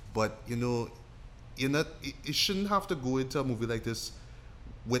 but you shouldn't have to go into a movie like this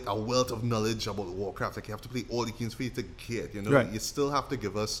with a wealth of knowledge about Warcraft. Like, you have to play all the games for you to get, You still have to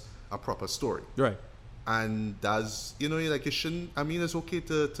give us a proper story. Right. And that's, you shouldn't, I mean, it's okay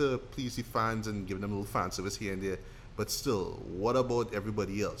to please the fans and give them a little fan service here and there, but still, what about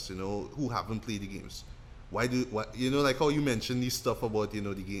everybody else, who haven't played the games? Like how you mentioned these stuff about,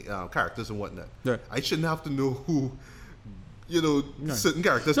 the characters and whatnot. Yeah. I shouldn't have to know who, certain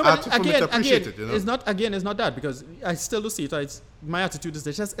characters are for me to appreciate it, It's not that, because I still do see it. My attitude is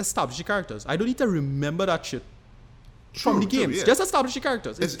they just establish the characters. I don't need to remember that shit. from the games. Yeah. Just establish the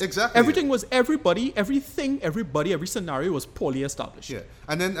characters. Exactly. Everything was everybody, every scenario was poorly established. Yeah.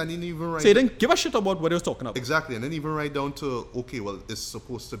 And then even right. So you didn't give a shit about what they was talking about. Exactly. And then even right down to, okay, well, it's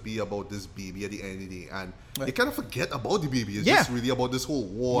supposed to be about this baby at the end of the day. And you kind of forget about the baby. It's just really about this whole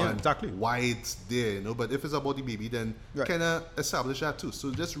war and why it's there, you know. But if it's about the baby, then kind of establish that too.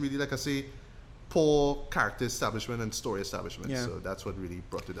 So just really, like I say, poor character establishment and story establishment. So that's what really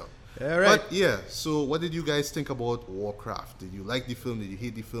brought it down. All right. But yeah, so what did you guys think about Warcraft? Did you like the film? Did you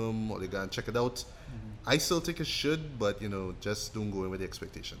hate the film? Or they gonna check it out? I still think it should, but you know, just don't go in with the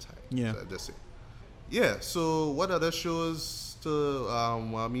expectations high. Yeah. So just say. Yeah. So what other shows to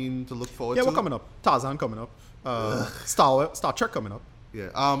to look forward to? Yeah, we're coming up. Tarzan coming up. Star Trek coming up.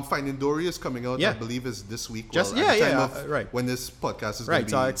 Yeah. Finding Dory is coming out. I believe is this week. Right. When this podcast is right.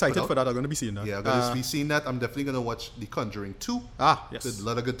 So I'm excited for that. I'm going to be seeing that. Yeah, I'm going to be seeing that. I'm definitely going to watch The Conjuring 2. Yes. There's a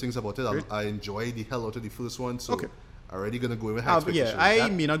lot of good things about it. I enjoy the hell out of the first one. So already going to go in with high expectations. I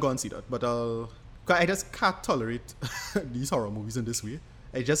may not go and see that, but I just can't tolerate these horror movies in this way.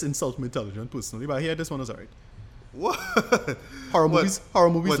 It just insults my intelligence personally. But here, this one is alright. What? Horror movies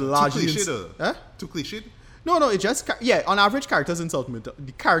largely. Too cliched? Too cliched? No, it just on average characters insult me. The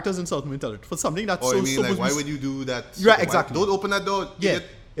characters insult me intelligence for something that's so. You mean like why would you do that? Right, exactly. Don't open that door. Yeah.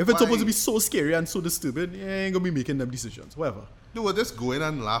 If it's supposed to be so scary and so disturbing, you ain't gonna be making them decisions. Whatever. No, well, just go in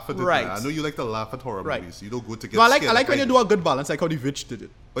and laugh at it. Right. I know you like to laugh at horror movies. You don't go to get. No, I like when you do a good balance, like how The Witch did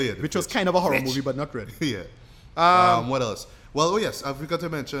it. Oh yeah, which was kind of a horror movie, but not really. Yeah. What else? Well, yes, I forgot to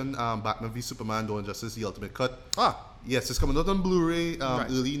mention Batman v Superman: Dawn of Justice, the Ultimate Cut. Yes, it's coming out on Blu-ray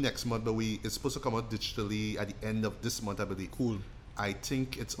early next month, but it's supposed to come out digitally at the end of this month, I believe. Cool. I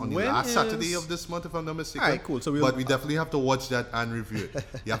think it's on the last Saturday of this month, if I'm not mistaken. Alright, cool. So but we definitely have to watch that and review it.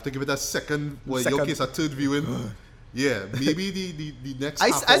 You have to give it a second, in your case, a third viewing. Yeah, maybe the next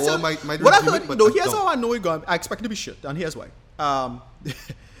half hour might review it, but here's how I know it going. I expect it to be shit, and here's why.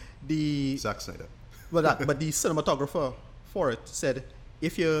 Zack Snyder. But the cinematographer for it said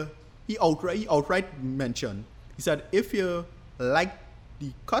he outright mentioned. He said, if you like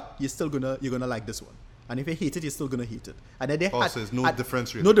the cut, you're gonna like this one, and if you hate it, you're still gonna hate it. And then there's no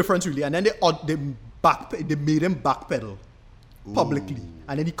difference really. No difference really. And then they made him backpedal publicly,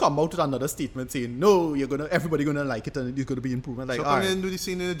 and then he come out with another statement saying, "No, everybody gonna like it, and it's gonna be improvement." Like, so come in do the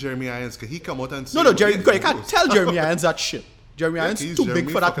scene in Jeremy Irons? Cause he come out and say, you can't tell Jeremy Irons that shit. Jeremy Irons is too big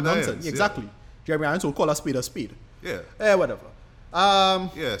for that nonsense. Irons, exactly. Jeremy Irons will call a spade a spade. Yeah. Whatever.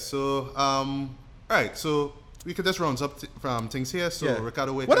 So all right. So we could just round up from things here. So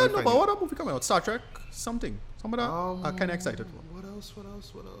Ricardo, what other movie coming out? Star Trek something. Some of that I'm kind of excited for. What else?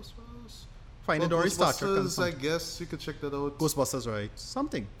 Finding Dory, Star Trek. I guess you could check that out. Ghostbusters, right?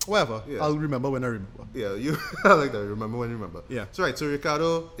 Something. Whatever. Yeah. I'll remember when I remember. Yeah, I like that. Remember when you remember. Yeah. So right. So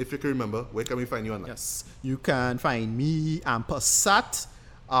Ricardo, if you can remember, where can we find you online? Yes. You can find me Ampersat,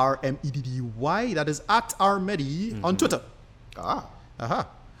 RMEDDY. That is at Armedi on Twitter.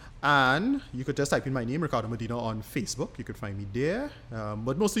 And you could just type in my name, Ricardo Medina, on Facebook. You could find me there.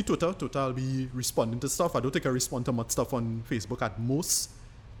 But mostly Twitter. Twitter, I'll be responding to stuff. I don't think I respond to much stuff on Facebook at most.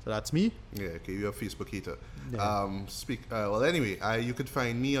 So that's me. Yeah, okay, you're a Facebook hater. Yeah. Anyway, you could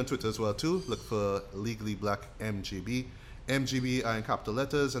find me on Twitter as well too. Look for Legally Black MGB. MGB are in capital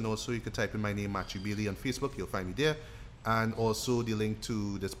letters, and also you could type in my name, Matthew Bailey, on Facebook. You'll find me there. And also the link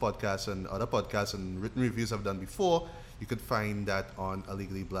to this podcast and other podcasts and written reviews I've done before. You could find that on a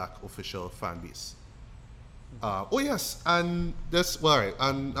Legally Black official fan base. And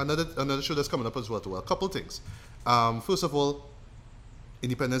and another show that's coming up as well too. A couple things. First of all,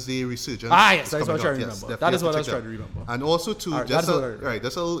 Independence Day Resurgence. Yes, that's what I remember. That is what I was trying to remember. And also too, just a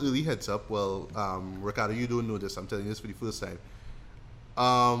little early heads up. Well, Ricardo, you don't know this. I'm telling you this for the first time.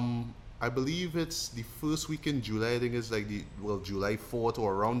 I believe it's the first week in July. I think it's like July 4th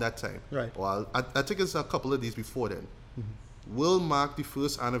or around that time. Right. Well, I think it's a couple of days before then. Will mark the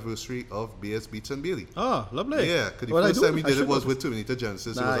first anniversary of Beers, Beats, and Bailey. Oh, lovely. Yeah, because the first time we did it was with Terminator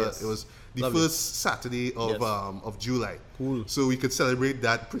Genesis. Nice. It was the first Saturday of July. Cool. So we could celebrate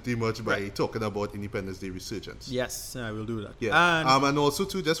that pretty much by talking about Independence Day Resurgence. Yes, I will do that. Yeah. And also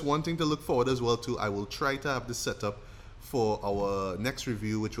too, just one thing to look forward as well to. I will try to have this set up for our next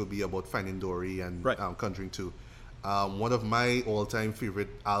review, which will be about Finding Dory and Conjuring 2. One of my all-time favorite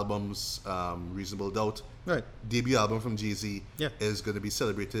albums, Reasonable Doubt, debut album from Jay-Z, is going to be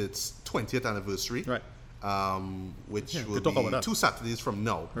celebrated its 20th anniversary, which will be 2 Saturdays from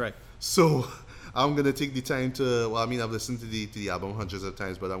now. Right. So I'm going to take the time to, I've listened to the album hundreds of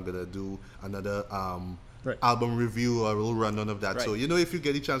times, but I'm going to do another album review or a little rundown of that. So, if you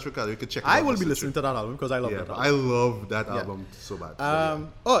get a chance, Ricardo, you can check it out. I will be listening to that album because I love that album. I love that album so bad.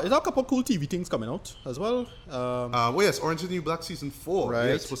 Is there a couple of cool TV things coming out as well? Yes, Orange is the New Black Season 4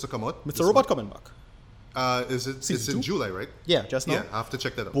 is supposed to come out. Mr. Robot coming back. It's in July, right? Yeah, just now. Yeah, I have to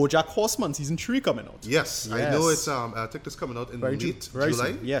check that out. BoJack Horseman Season 3 coming out. Yes. I know it's, I think it's coming out in late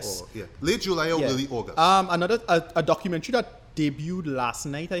July. Yes. Late July or early August. A documentary that debuted last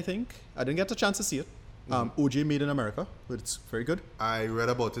night, I think. I didn't get a chance to see it. OJ Made in America, but it's very good. I read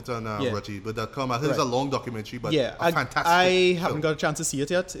about it on Roger.com. I heard it's a long documentary, but fantastic. I haven't got a chance to see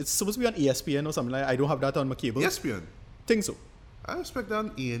it yet. It's supposed to be on ESPN or something like that. I don't have that on my cable. ESPN? Think so. I expect that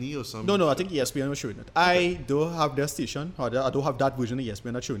on A&E or something. No, I think ESPN was showing it. I don't have their station, or I don't have that version of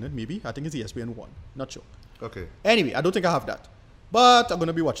ESPN that's showing it, maybe. I think it's ESPN 1. Not sure. Okay. Anyway, I don't think I have that. But I'm going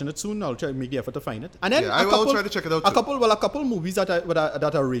to be watching it soon. I'll try to make the effort to find it. And then I will try to check it out too. A couple movies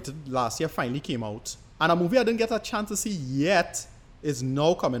that are rated last year finally came out. And a movie I didn't get a chance to see yet is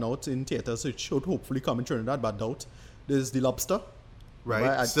now coming out in theaters. So it should hopefully come in Trinidad, but doubt. There's The Lobster.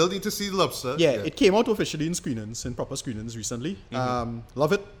 Right. Still need to see The Lobster. Yeah, it came out officially in proper screenings recently.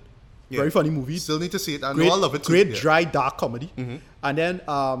 Love it. Very funny movie. Still need to see it. I love it too. Great dry, dark comedy. And then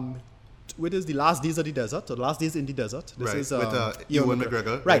what is The Last Days of the Desert? The Last Days in the Desert. This is with Ewan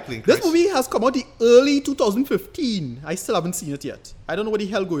McGregor. Right. This movie has come out the early 2015. I still haven't seen it yet. I don't know what the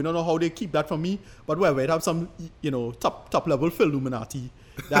hell going on or how they keep that from me. But whatever, it has some top level Filluminati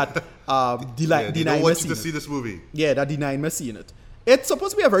that deny me seeing want you to see this movie. Yeah, that denied me seeing it. It's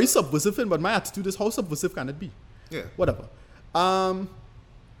supposed to be a very subversive film, but my attitude is, how subversive can it be? Yeah. Whatever. What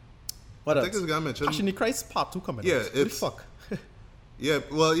else? I think it's gonna mention Passion in Christ Part 2 coming out. Yeah, what the fuck? It's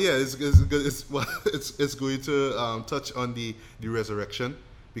going to touch on the resurrection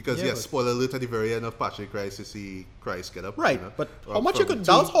because spoiler alert, at the very end of Passion in Christ, you see Christ get up. Right, but how much that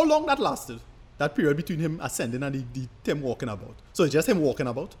was how long that lasted? That period between him ascending and him walking about. So it's just him walking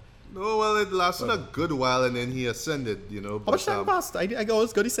about. No, well, it lasted a good while and then he ascended, How much time passed? I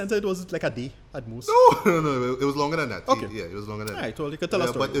always got the sense that it was like a day at most. No, it was longer than that. Okay. It was longer than that. Alright, well, you can tell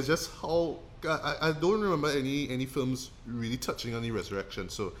us. But it's just how I don't remember any films really touching on the resurrection,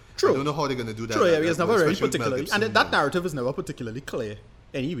 so True. I don't know how they're going to do that. True, it's never very particularly, and that narrative is never particularly clear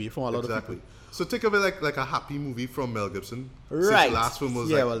anyway from a lot of people. So think of it like a happy movie from Mel Gibson. Right. The last film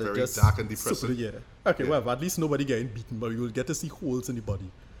was very dark and depressing. Okay, well, at least nobody getting beaten, but you will get to see holes in the body.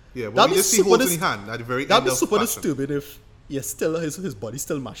 Yeah, well, we just see holes in the hand at the very end of That'd be super disturbing if his body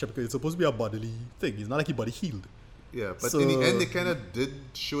still mashed up because it's supposed to be a bodily thing. It's not like his body healed. Yeah, but in the end, they kind of did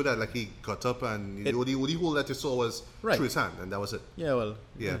show that like he got up and the only hole that you saw was through his hand, and that was it. Yeah, well.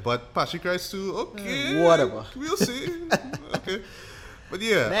 Yeah, but Passion Christ 2, okay. Whatever. We'll see. Okay. But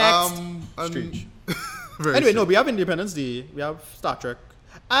yeah. Next. Strange. Anyway, no, we have Independence Day. We have Star Trek.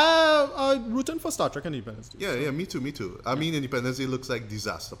 Rooting for Star Trek and Independence Day. Yeah, me too. I mean, Independence Day looks like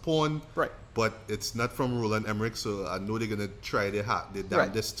disaster porn. Right. But it's not from Roland Emmerich, so I know they're going to try their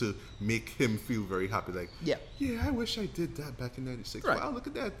damnedest to make him feel very happy. Like, yeah, I wish I did that back in 96. Right. Wow, look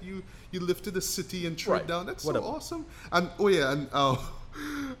at that. You lifted the city and threw it down. That's so awesome. And,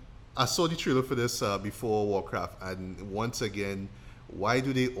 I saw the trailer for this before Warcraft, and once again, why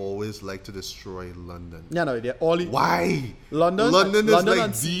do they always like to destroy London? Why? London is like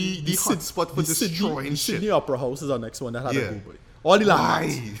the hot spot for destroying shit. Sydney Opera House is our next one that had a go boy. All the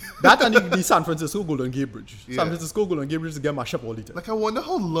landmarks. That and the San Francisco Golden Gate Bridge. Yeah. San Francisco Golden Gate Bridge get mashed up all the time. Like, I wonder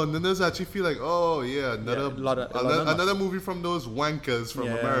how Londoners actually feel like, another movie from those wankers from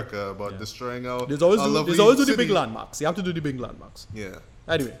America about destroying our There's always do the big landmarks. You have to do the big landmarks. Yeah.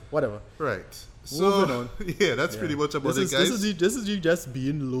 Anyway, whatever. Right. So, moving on. Yeah, that's pretty much about it, guys. This is you just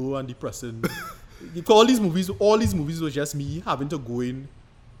being low and depressing. all these movies was just me having to go in,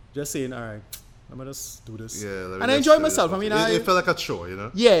 just saying, all right, I'm gonna just do this. Yeah, and I enjoy myself. I mean, it felt like a chore, you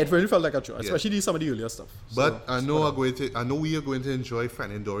know. Yeah, it really felt like a chore, especially some of the earlier stuff. But I know we are going to enjoy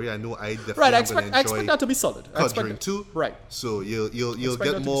Finding Dory. I know I definitely I expect that to be solid. Conjuring 2. Right. So you'll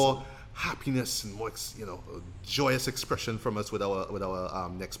get more happiness and more joyous expression from us with our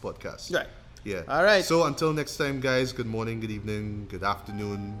next podcast. Right. Yeah. All right. So until next time, guys, good morning, good evening, good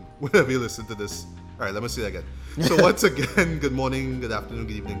afternoon, whenever you listen to this. All right, let me say that again. So once again, good morning, good afternoon,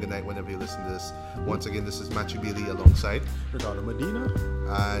 good evening, good night, whenever you listen to this. Once again, this is Matthew Bailey alongside Ricardo Medina.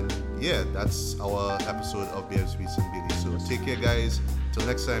 And yeah, that's our episode of Beers, Beats, and Bailey. So take care, guys. Till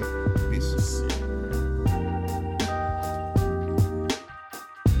next time, peace.